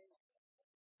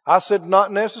 I said,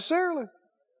 not necessarily.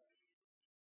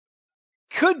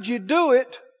 Could you do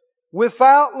it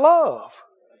without love?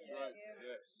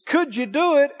 Could you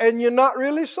do it and you're not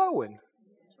really sowing?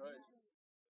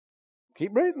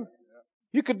 Keep reading.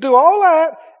 You could do all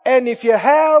that, and if you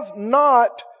have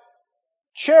not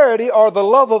charity or the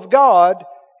love of God,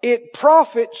 it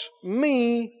profits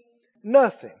me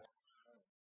nothing.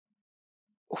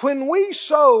 When we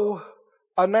sow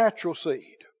a natural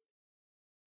seed,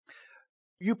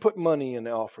 you put money in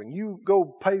the offering. You go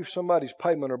pay somebody's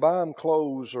payment or buy them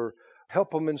clothes or help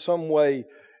them in some way.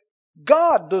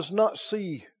 God does not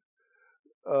see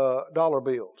dollar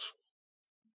bills.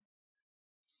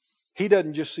 He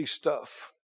doesn't just see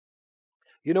stuff.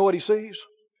 You know what He sees?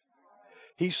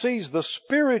 He sees the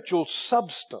spiritual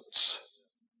substance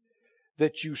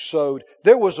that you sowed.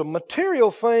 There was a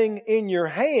material thing in your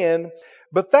hand,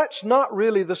 but that's not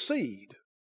really the seed.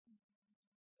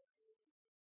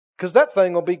 Because that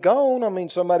thing will be gone. I mean,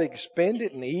 somebody can spend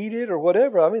it and eat it or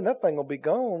whatever. I mean, that thing will be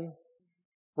gone.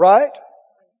 Right?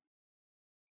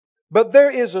 But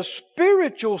there is a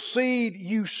spiritual seed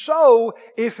you sow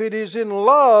if it is in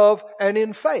love and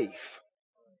in faith.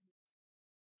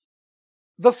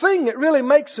 The thing that really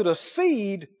makes it a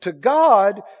seed to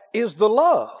God is the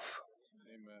love.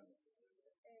 Amen.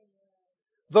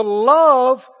 The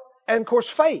love and, of course,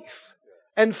 faith.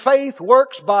 And faith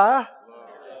works by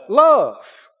love.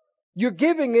 You're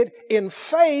giving it in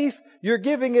faith. You're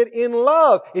giving it in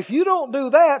love. If you don't do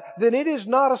that, then it is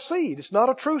not a seed. It's not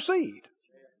a true seed.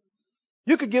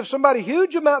 You could give somebody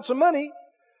huge amounts of money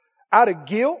out of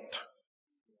guilt,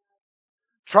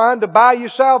 trying to buy you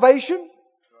salvation,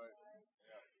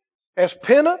 as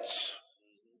penance.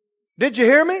 Did you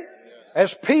hear me?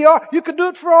 As PR. You could do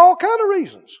it for all kind of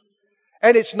reasons.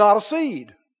 And it's not a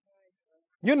seed.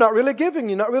 You're not really giving.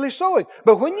 You're not really sowing.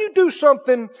 But when you do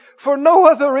something for no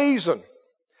other reason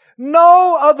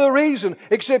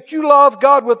except you love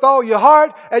God with all your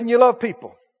heart and you love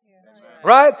people.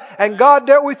 Right? And God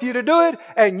dealt with you to do it,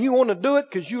 and you want to do it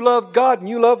because you love God and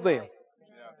you love them.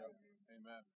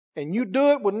 And you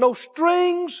do it with no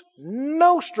strings.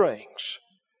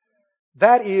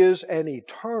 That is an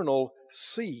eternal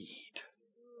seed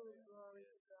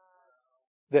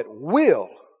that will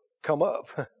come up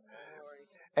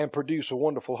and produce a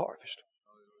wonderful harvest.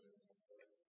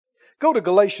 Go to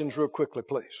Galatians real quickly,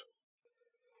 please.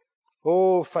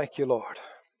 Oh, thank you, Lord.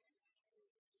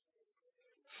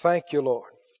 Thank you,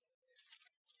 Lord.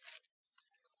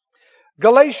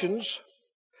 Galatians,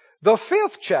 the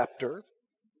 5th chapter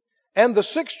and the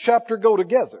 6th chapter go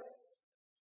together.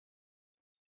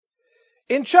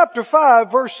 In chapter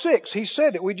 5, verse 6, he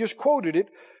said it, we just quoted it,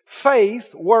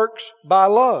 faith works by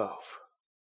love.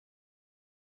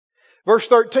 Verse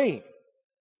 13,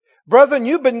 brethren,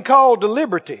 you've been called to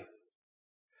liberty.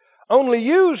 Only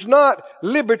use not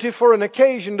liberty for an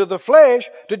occasion to the flesh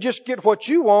to just get what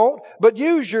you want, but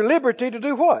use your liberty to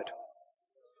do what?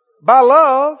 By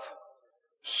love,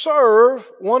 serve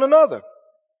one another.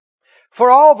 For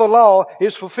all the law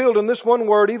is fulfilled in this one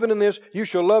word, even in this, you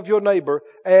shall love your neighbor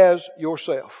as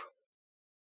yourself.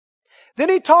 Then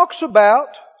he talks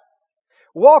about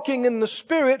walking in the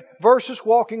Spirit versus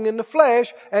walking in the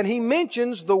flesh, and he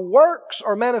mentions the works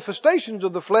or manifestations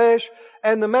of the flesh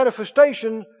and the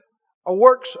manifestation or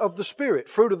works of the Spirit,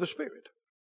 fruit of the Spirit.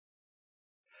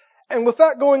 And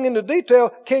without going into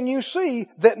detail, can you see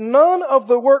that none of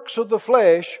the works of the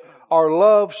flesh are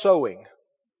love sowing?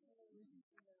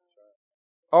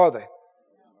 Are they?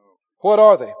 What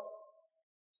are they?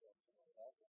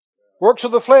 Works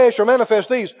of the flesh are manifest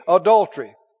these.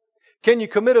 Adultery. Can you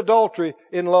commit adultery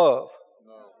in love?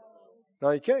 No,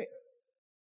 you can't.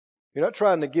 You're not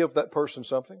trying to give that person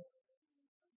something.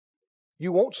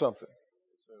 You want something.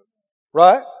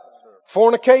 Right?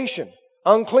 Fornication,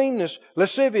 uncleanness,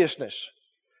 lasciviousness,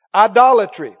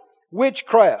 idolatry,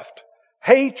 witchcraft,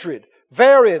 hatred,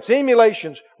 variance,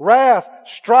 emulations, wrath,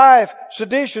 strife,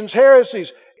 seditions,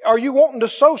 heresies. Are you wanting to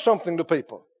sow something to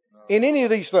people in any of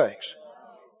these things?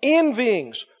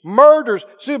 Envyings, murders.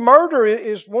 See, murder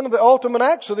is one of the ultimate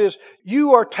acts of this.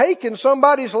 You are taking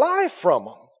somebody's life from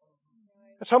them.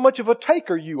 That's how much of a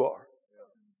taker you are.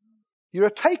 You're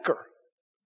a taker.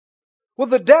 Well,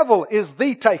 the devil is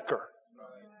the taker,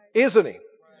 isn't he?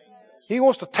 He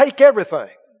wants to take everything,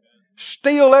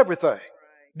 steal everything,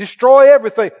 destroy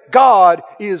everything. God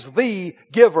is the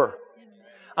giver.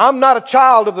 I'm not a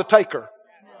child of the taker.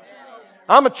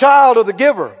 I'm a child of the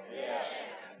giver.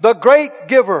 The great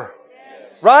giver.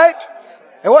 Right?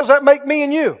 And what does that make me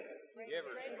and you?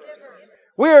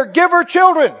 We are giver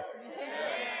children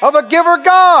of a giver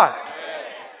God.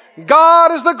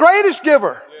 God is the greatest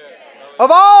giver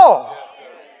of all.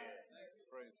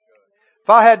 If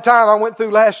I had time, I went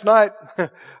through last night,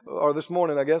 or this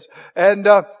morning, I guess, and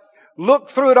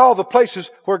looked through at all the places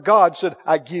where God said,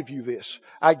 I give you this.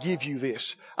 I give you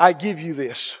this. I give you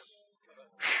this.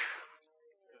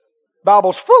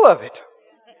 Bible's full of it.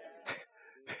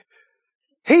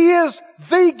 He is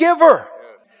the giver.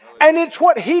 And it's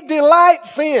what He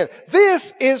delights in.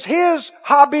 This is His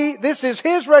hobby. This is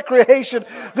His recreation.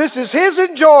 This is His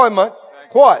enjoyment.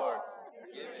 What?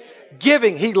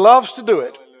 Giving. He loves to do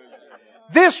it.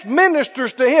 This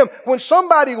ministers to Him when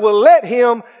somebody will let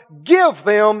Him give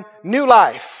them new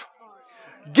life.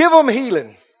 Give them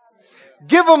healing.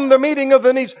 Give them the meeting of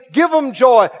the needs. Give them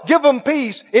joy. Give them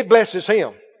peace. It blesses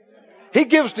Him. He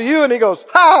gives to you and He goes,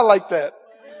 I like that.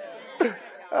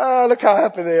 Oh, look how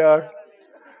happy they are.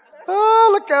 Oh,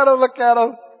 look at them, look at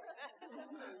them.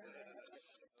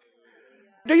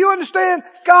 Do you understand?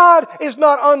 God is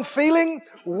not unfeeling,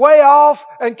 way off,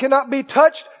 and cannot be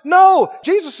touched. No,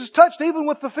 Jesus is touched even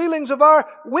with the feelings of our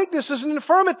weaknesses and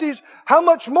infirmities. How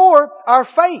much more our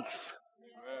faith?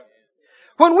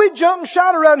 When we jump and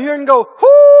shout around here and go,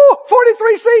 whoo,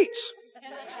 43 seats.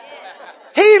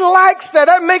 He likes that.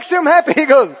 That makes him happy. He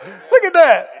goes, look at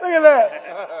that. Look at that.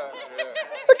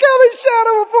 Look how they shout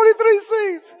over 43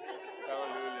 seats.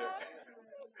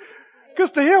 Because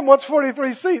to him, what's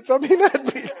 43 seats? I mean,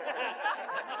 that'd be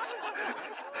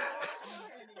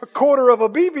a quarter of a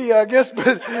BB, I guess,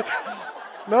 but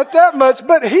not that much.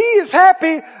 But he is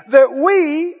happy that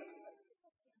we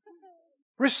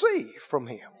receive from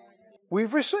him.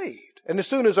 We've received. And as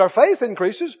soon as our faith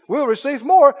increases, we'll receive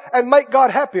more and make God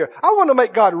happier. I want to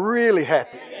make God really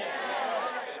happy.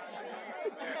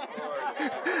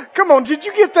 Come on, did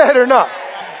you get that or not?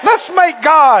 Let's make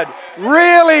God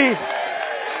really,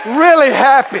 really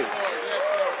happy.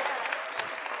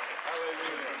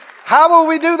 How will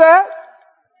we do that?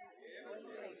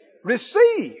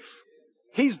 Receive.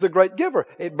 He's the great giver.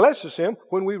 It blesses him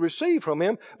when we receive from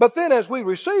him. But then as we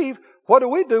receive, what do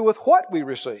we do with what we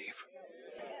receive?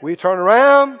 We turn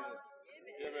around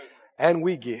and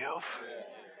we give.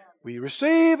 We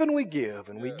receive and we give.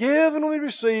 And we give and we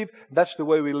receive. That's the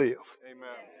way we live.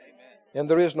 And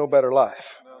there is no better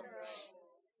life.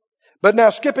 But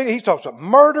now skipping, he talks about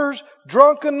murders,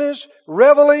 drunkenness,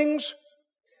 revelings.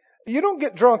 You don't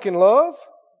get drunk in love.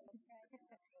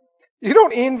 You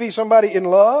don't envy somebody in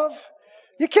love.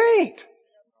 You can't.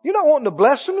 You're not wanting to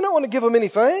bless them. You don't want to give them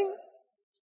anything.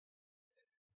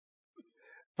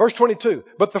 Verse 22,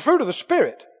 but the fruit of the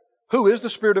Spirit, who is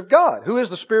the Spirit of God, who is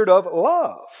the Spirit of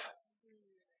love,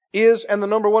 is, and the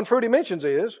number one fruit he mentions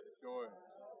is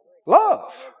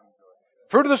love.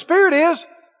 Fruit of the Spirit is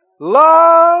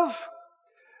love.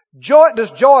 Joy.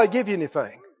 Does joy give you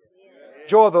anything?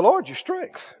 Joy of the Lord, your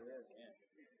strength.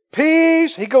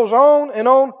 Peace. He goes on and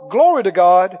on. Glory to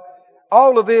God.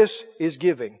 All of this is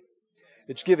giving.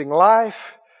 It's giving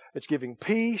life. It's giving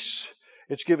peace.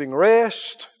 It's giving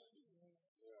rest.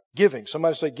 Giving.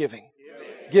 Somebody say giving.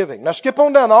 Giving. Now skip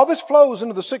on down. All this flows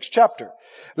into the 6th chapter.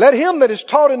 Let him that is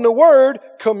taught in the word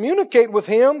communicate with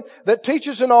him that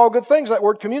teaches in all good things. That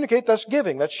word communicate, that's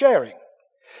giving. That's sharing.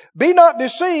 Be not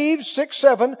deceived.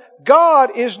 6:7.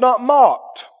 God is not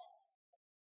mocked.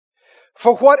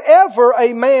 For whatever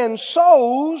a man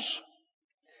sows,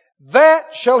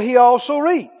 that shall he also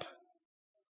reap.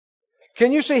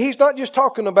 Can you see he's not just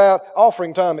talking about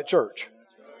offering time at church?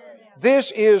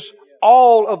 This is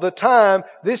all of the time.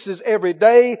 This is every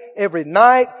day, every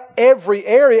night, every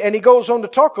area. And he goes on to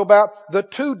talk about the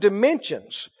two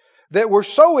dimensions that we're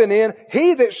sowing in.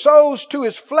 He that sows to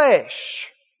his flesh.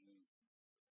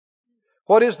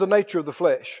 What is the nature of the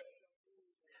flesh?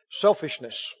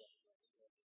 Selfishness.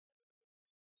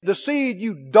 The seed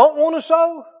you don't want to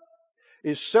sow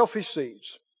is selfish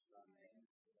seeds.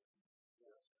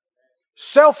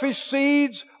 Selfish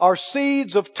seeds are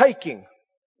seeds of taking.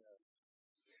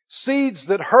 Seeds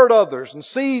that hurt others and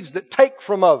seeds that take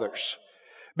from others.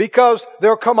 Because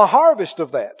there'll come a harvest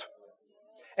of that.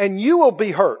 And you will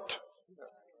be hurt.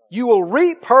 You will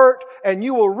reap hurt and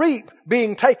you will reap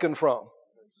being taken from.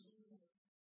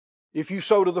 If you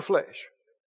sow to the flesh.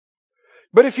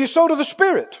 But if you sow to the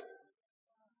Spirit,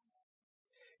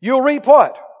 you'll reap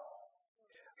what?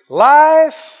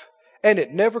 Life, and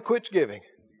it never quits giving.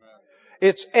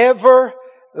 It's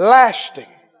everlasting.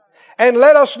 And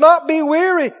let us not be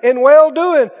weary in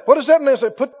well-doing. What does that mean?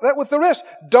 Put that with the rest.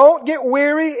 Don't get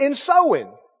weary in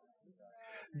sowing.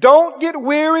 Don't get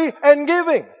weary in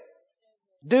giving.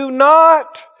 Do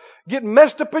not get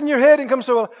messed up in your head and come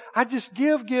say, well, I just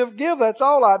give. That's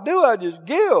all I do. I just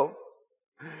give.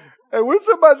 And when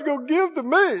somebody's going to give to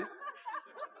me,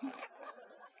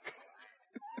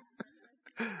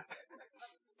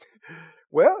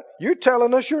 well, you're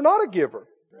telling us you're not a giver.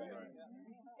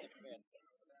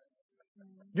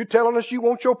 You're telling us you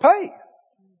want your pay.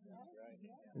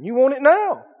 And you want it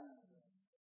now.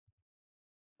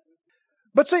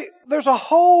 But see, there's a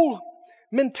whole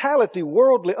mentality,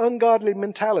 worldly, ungodly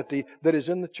mentality that is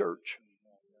in the church.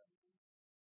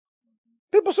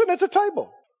 People sitting at the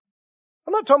table.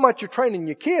 I'm not talking about you training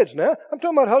your kids now. I'm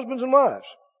talking about husbands and wives.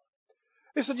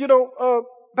 He said,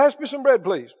 pass me some bread,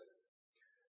 please.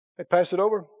 They pass it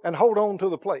over and hold on to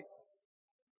the plate.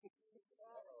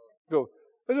 Go,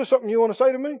 is there something you want to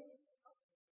say to me?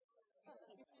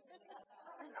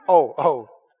 Oh,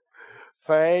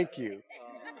 thank you.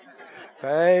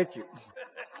 Thank you.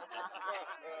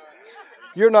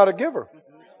 You're not a giver.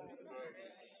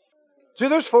 See,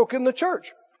 there's folk in the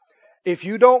church. If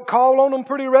you don't call on them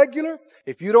pretty regular,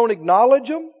 if you don't acknowledge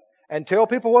them and tell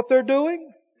people what they're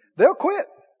doing, they'll quit.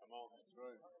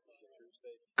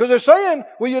 Because they're saying,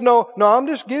 well, no, I'm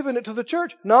just giving it to the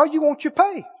church. No, you want your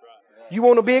pay. You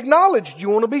want to be acknowledged. You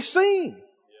want to be seen.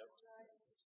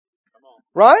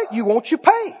 Right? You want your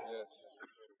pay.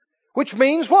 Which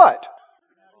means what?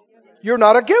 You're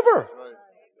not a giver.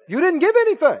 You didn't give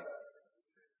anything.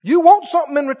 You want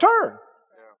something in return.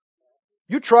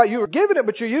 You're giving it,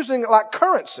 but you're using it like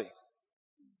currency.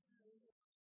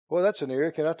 Well, that's an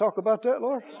area. Can I talk about that,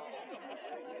 Lord?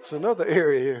 It's another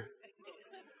area here.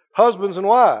 Husbands and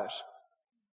wives.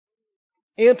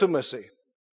 Intimacy.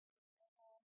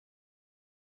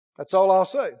 That's all I'll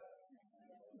say.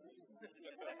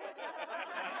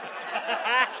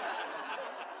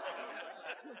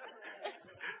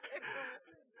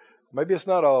 Maybe it's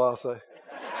not all I'll say.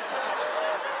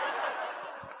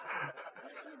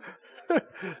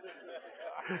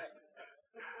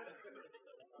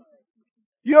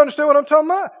 You understand what I'm talking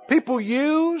about? People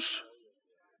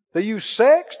they use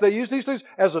sex, they use these things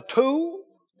as a tool.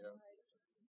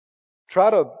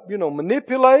 Try to,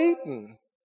 manipulate, and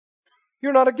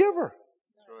you're not a giver.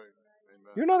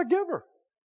 You're not a giver.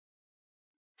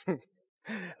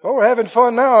 Well, we're having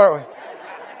fun now, aren't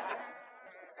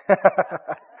we?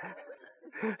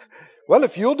 Well,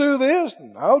 if you'll do this,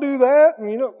 and I'll do that,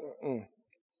 and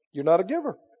you're not a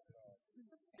giver.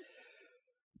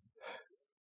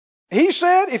 He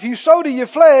said, if you sow to your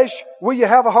flesh, will you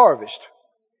have a harvest?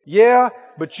 Yeah,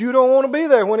 but you don't want to be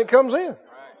there when it comes in.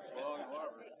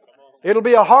 It'll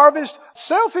be a harvest.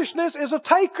 Selfishness is a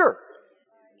taker.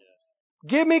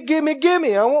 Give me, give me, give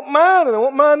me. I want mine, and I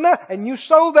want mine now. And you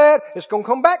sow that, it's going to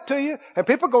come back to you, and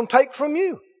people are going to take from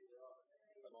you.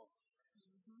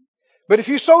 But if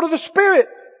you sow to the Spirit,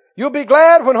 you'll be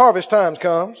glad when harvest time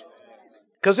comes.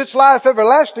 Because it's life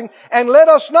everlasting. And let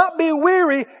us not be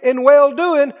weary in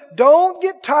well-doing. Don't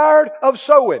get tired of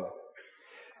sowing.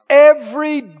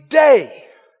 Every day,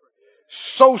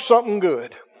 sow something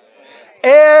good.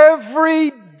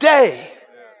 Every day,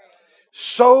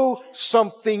 sow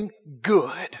something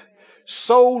good.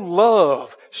 Sow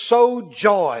love. Sow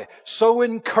joy. Sow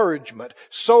encouragement.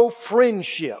 Sow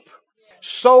friendship.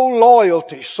 Sow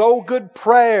loyalty. Sow good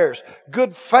prayers.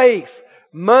 Good faith.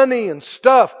 Money and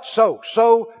stuff. Sow.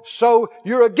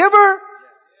 You're a giver.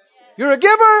 You're a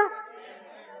giver.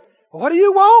 What do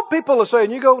you want? People are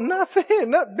saying. You go,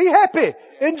 nothing. Be happy.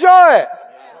 Enjoy it.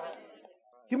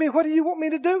 You mean, what do you want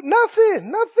me to do?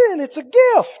 Nothing. It's a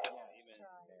gift.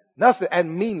 Nothing.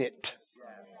 And mean it.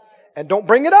 And don't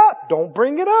bring it up. Don't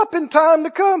bring it up in time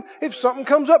to come. If something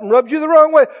comes up and rubs you the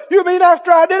wrong way. You mean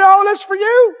after I did all this for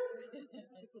you?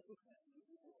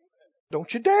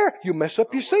 Don't you dare. You mess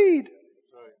up your seed.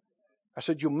 I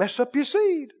said, you'll mess up your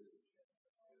seed.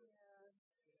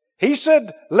 He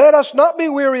said, let us not be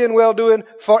weary in well-doing,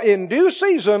 for in due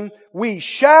season we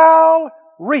shall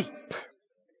reap.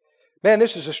 Man,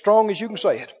 this is as strong as you can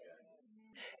say it.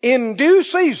 In due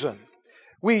season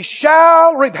we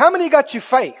shall reap. How many got your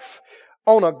faith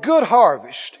on a good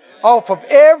harvest off of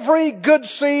every good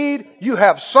seed you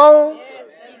have sown?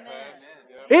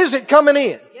 Is it coming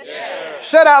in? Yes.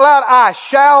 Said out loud, I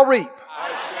shall reap.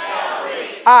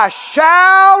 I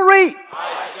shall reap.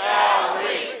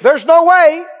 There's no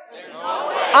way.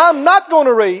 I'm not going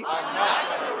to reap.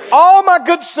 All my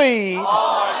good seed,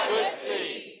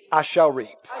 I shall reap.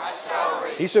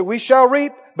 He said, we shall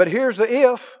reap, but here's the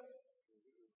if.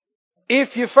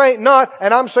 If you faint not,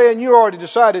 and I'm saying you already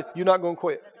decided you're not going to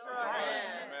quit.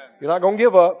 You're not going to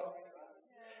give up.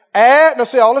 Now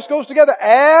see, all this goes together.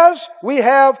 As we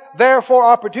have therefore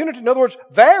opportunity, in other words,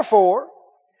 therefore,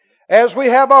 as we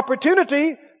have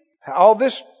opportunity, all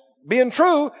this being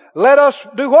true, let us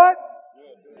do what?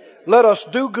 Let us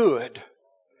do good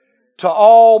to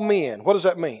all men. What does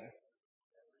that mean?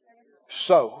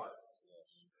 Sow.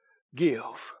 Give.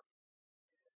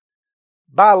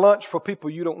 Buy lunch for people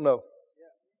you don't know.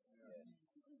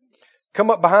 Come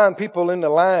up behind people in the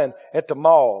line at the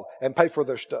mall and pay for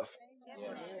their stuff.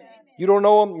 You don't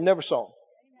know them, you never saw them.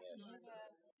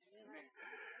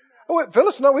 Oh, wait,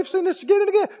 Phyllis, no, we've seen this again and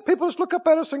again. People just look up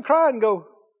at us and cry and go,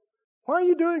 why are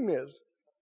you doing this?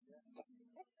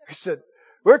 He said,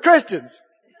 we're Christians.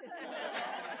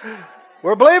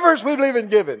 We're believers. We believe in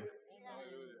giving.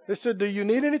 They said, do you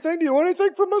need anything? Do you want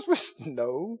anything from us? We said,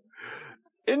 no.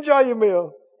 Enjoy your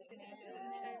meal.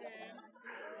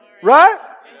 Right?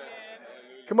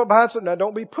 Come up behind something. Now,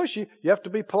 don't be pushy. You have to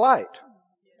be polite.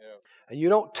 And you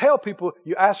don't tell people,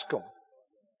 you ask them.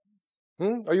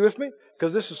 Are you with me?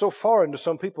 Because this is so foreign to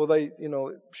some people, it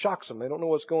shocks them. They don't know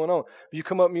what's going on. You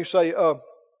come up and you say,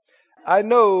 I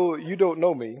know you don't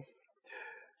know me,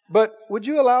 but would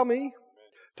you allow me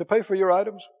to pay for your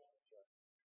items?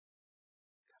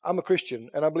 I'm a Christian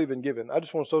and I believe in giving. I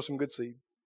just want to sow some good seed.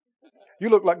 You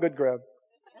look like good ground.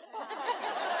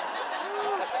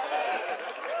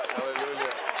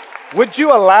 Would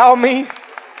you allow me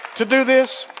to do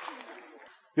this?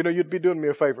 You know, you'd be doing me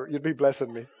a favor. You'd be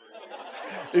blessing me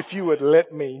if you would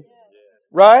let me.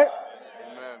 Right?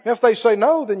 Amen. If they say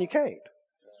no, then you can't.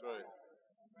 That's right.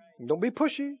 Don't be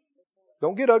pushy.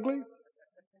 Don't get ugly.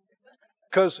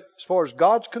 Because as far as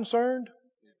God's concerned,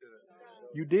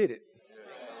 you did it.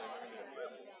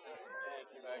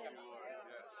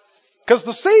 Because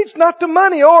the seed's not the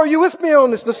money. Oh, are you with me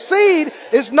on this? The seed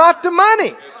is not the money.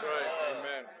 That's right.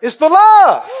 Amen. It's the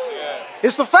love. Yeah.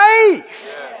 It's the faith.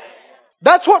 Yeah.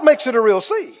 That's what makes it a real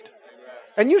seed.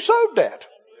 And you sowed that.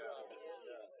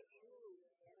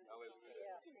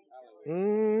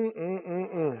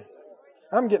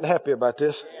 I'm getting happy about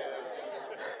this.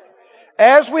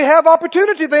 As we have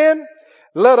opportunity then,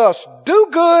 let us do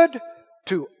good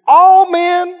to all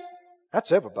men.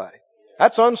 That's everybody.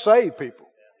 That's unsaved people.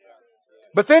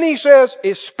 But then he says,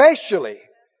 especially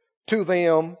to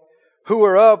them who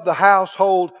are of the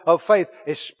household of faith,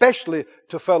 especially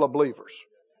to fellow believers.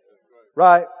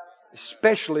 Right?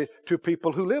 Especially to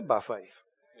people who live by faith.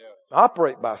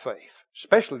 Operate by faith.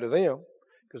 Especially to them.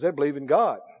 Because they believe in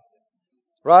God.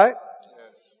 Right?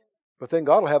 But then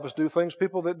God will have us do things,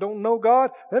 people that don't know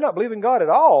God, they're not believing God at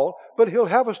all, but He'll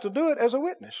have us to do it as a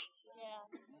witness.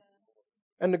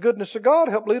 And the goodness of God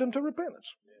help lead them to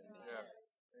repentance.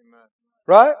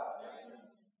 Right?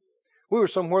 We were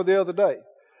somewhere the other day,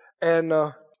 and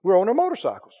we were on our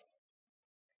motorcycles.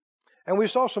 And we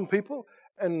saw some people,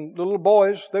 and the little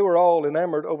boys, they were all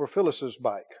enamored over Phyllis's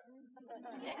bike.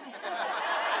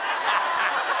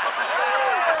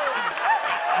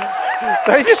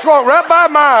 They just walked right by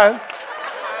mine.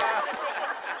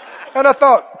 And I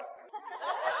thought,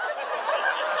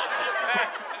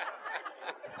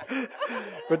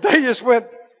 but they just went,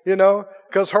 you know,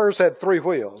 because hers had 3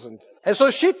 wheels. And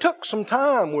so she took some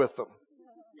time with them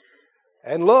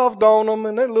and loved on them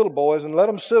and their little boys and let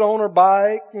them sit on her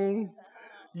bike. And,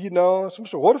 you know, some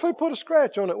sort. What if they put a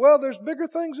scratch on it? Well, there's bigger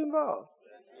things involved.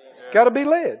 Got to be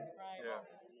led.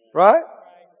 Right?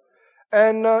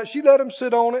 And she let them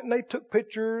sit on it and they took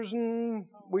pictures and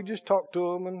we just talked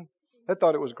to them and they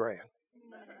thought it was grand.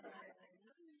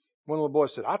 One little boy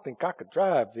said, I think I could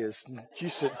drive this. And she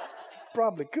said,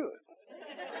 probably could.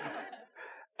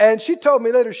 And she told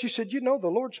me later, she said, you know, the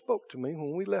Lord spoke to me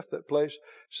when we left that place,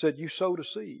 said, you sowed a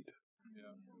seed.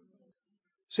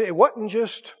 See, it wasn't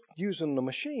just using the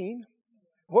machine.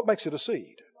 What makes it a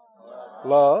seed?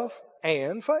 Love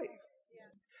and faith.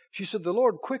 She said, the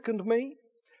Lord quickened me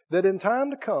that in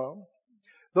time to come,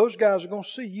 those guys are going to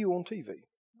see you on TV.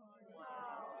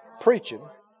 Preaching.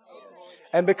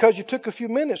 And because you took a few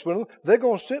minutes with them, they're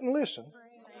going to sit and listen.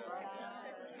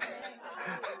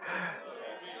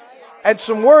 And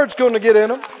some words going to get in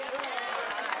them.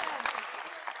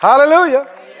 Hallelujah.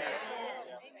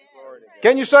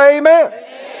 Can you say amen?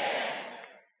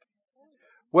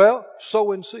 Well,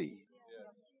 sowing seed.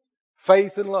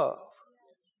 Faith and love.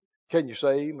 Can you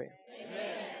say amen?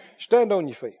 Stand on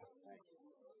your feet.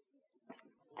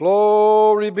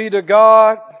 Glory be to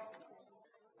God.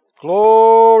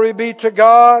 Glory be to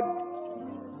God.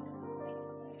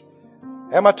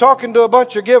 Am I talking to a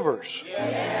bunch of givers?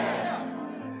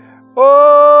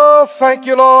 Oh, thank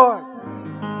you, Lord.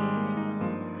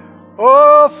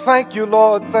 Oh, thank you,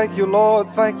 Lord. Thank you,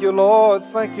 Lord. Thank you, Lord.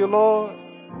 Thank you, Lord.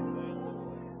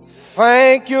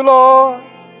 Thank you, Lord.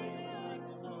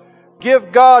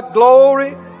 Give God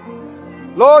glory.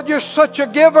 Lord, you're such a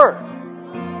giver.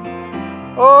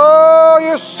 Oh,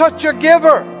 you're such a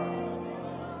giver.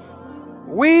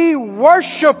 We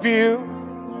worship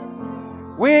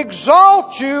you. We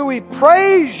exalt you. We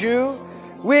praise you.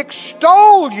 We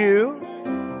extol you.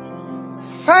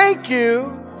 Thank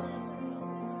you.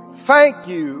 Thank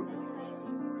you.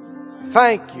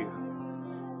 Thank you.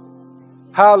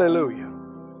 Hallelujah.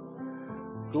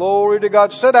 Glory to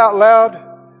God. Said out loud,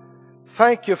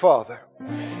 thank you, Father,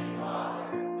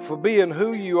 for being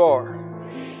who you are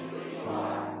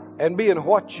and being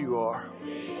what you are.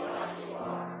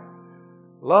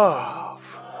 Love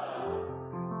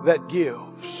that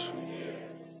gives,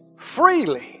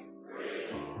 freely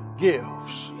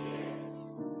gives.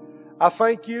 I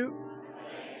thank you.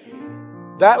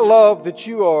 That love that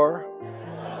you are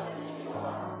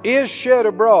is shed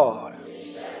abroad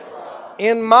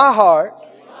in my heart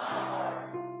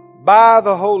by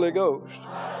the Holy Ghost.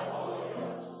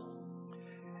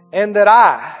 And that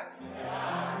I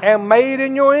am made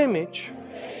in your image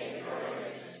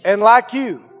and like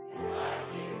you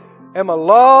am a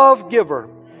love giver.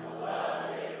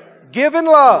 Giving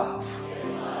love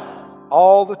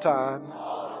all the time,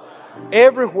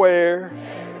 everywhere,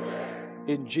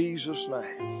 in Jesus'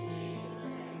 name.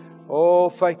 Oh,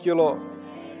 thank you, Lord.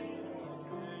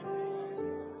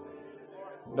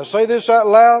 Now say this out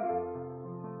loud.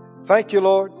 Thank you,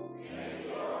 Lord.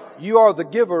 You are the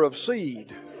giver of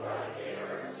seed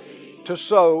to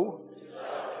sow.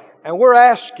 And we're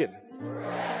asking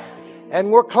and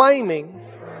we're claiming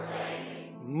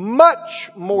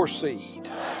much more seed.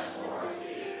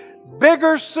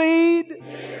 Bigger seed,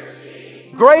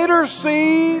 greater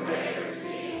seed,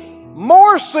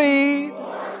 more seed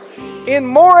in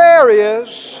more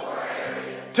areas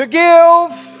to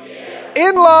give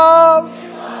in love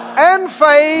and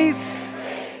faith.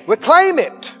 We claim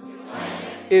it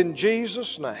in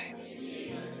Jesus' name.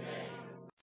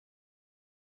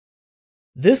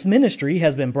 This ministry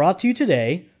has been brought to you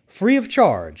today free of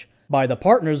charge by the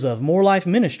partners of More Life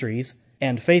Ministries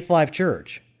and Faith Life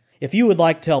Church. If you would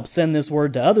like to help send this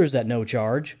word to others at no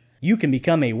charge, you can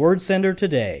become a word sender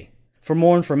today. For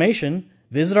more information,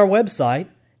 visit our website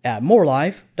at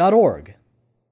morelife.org.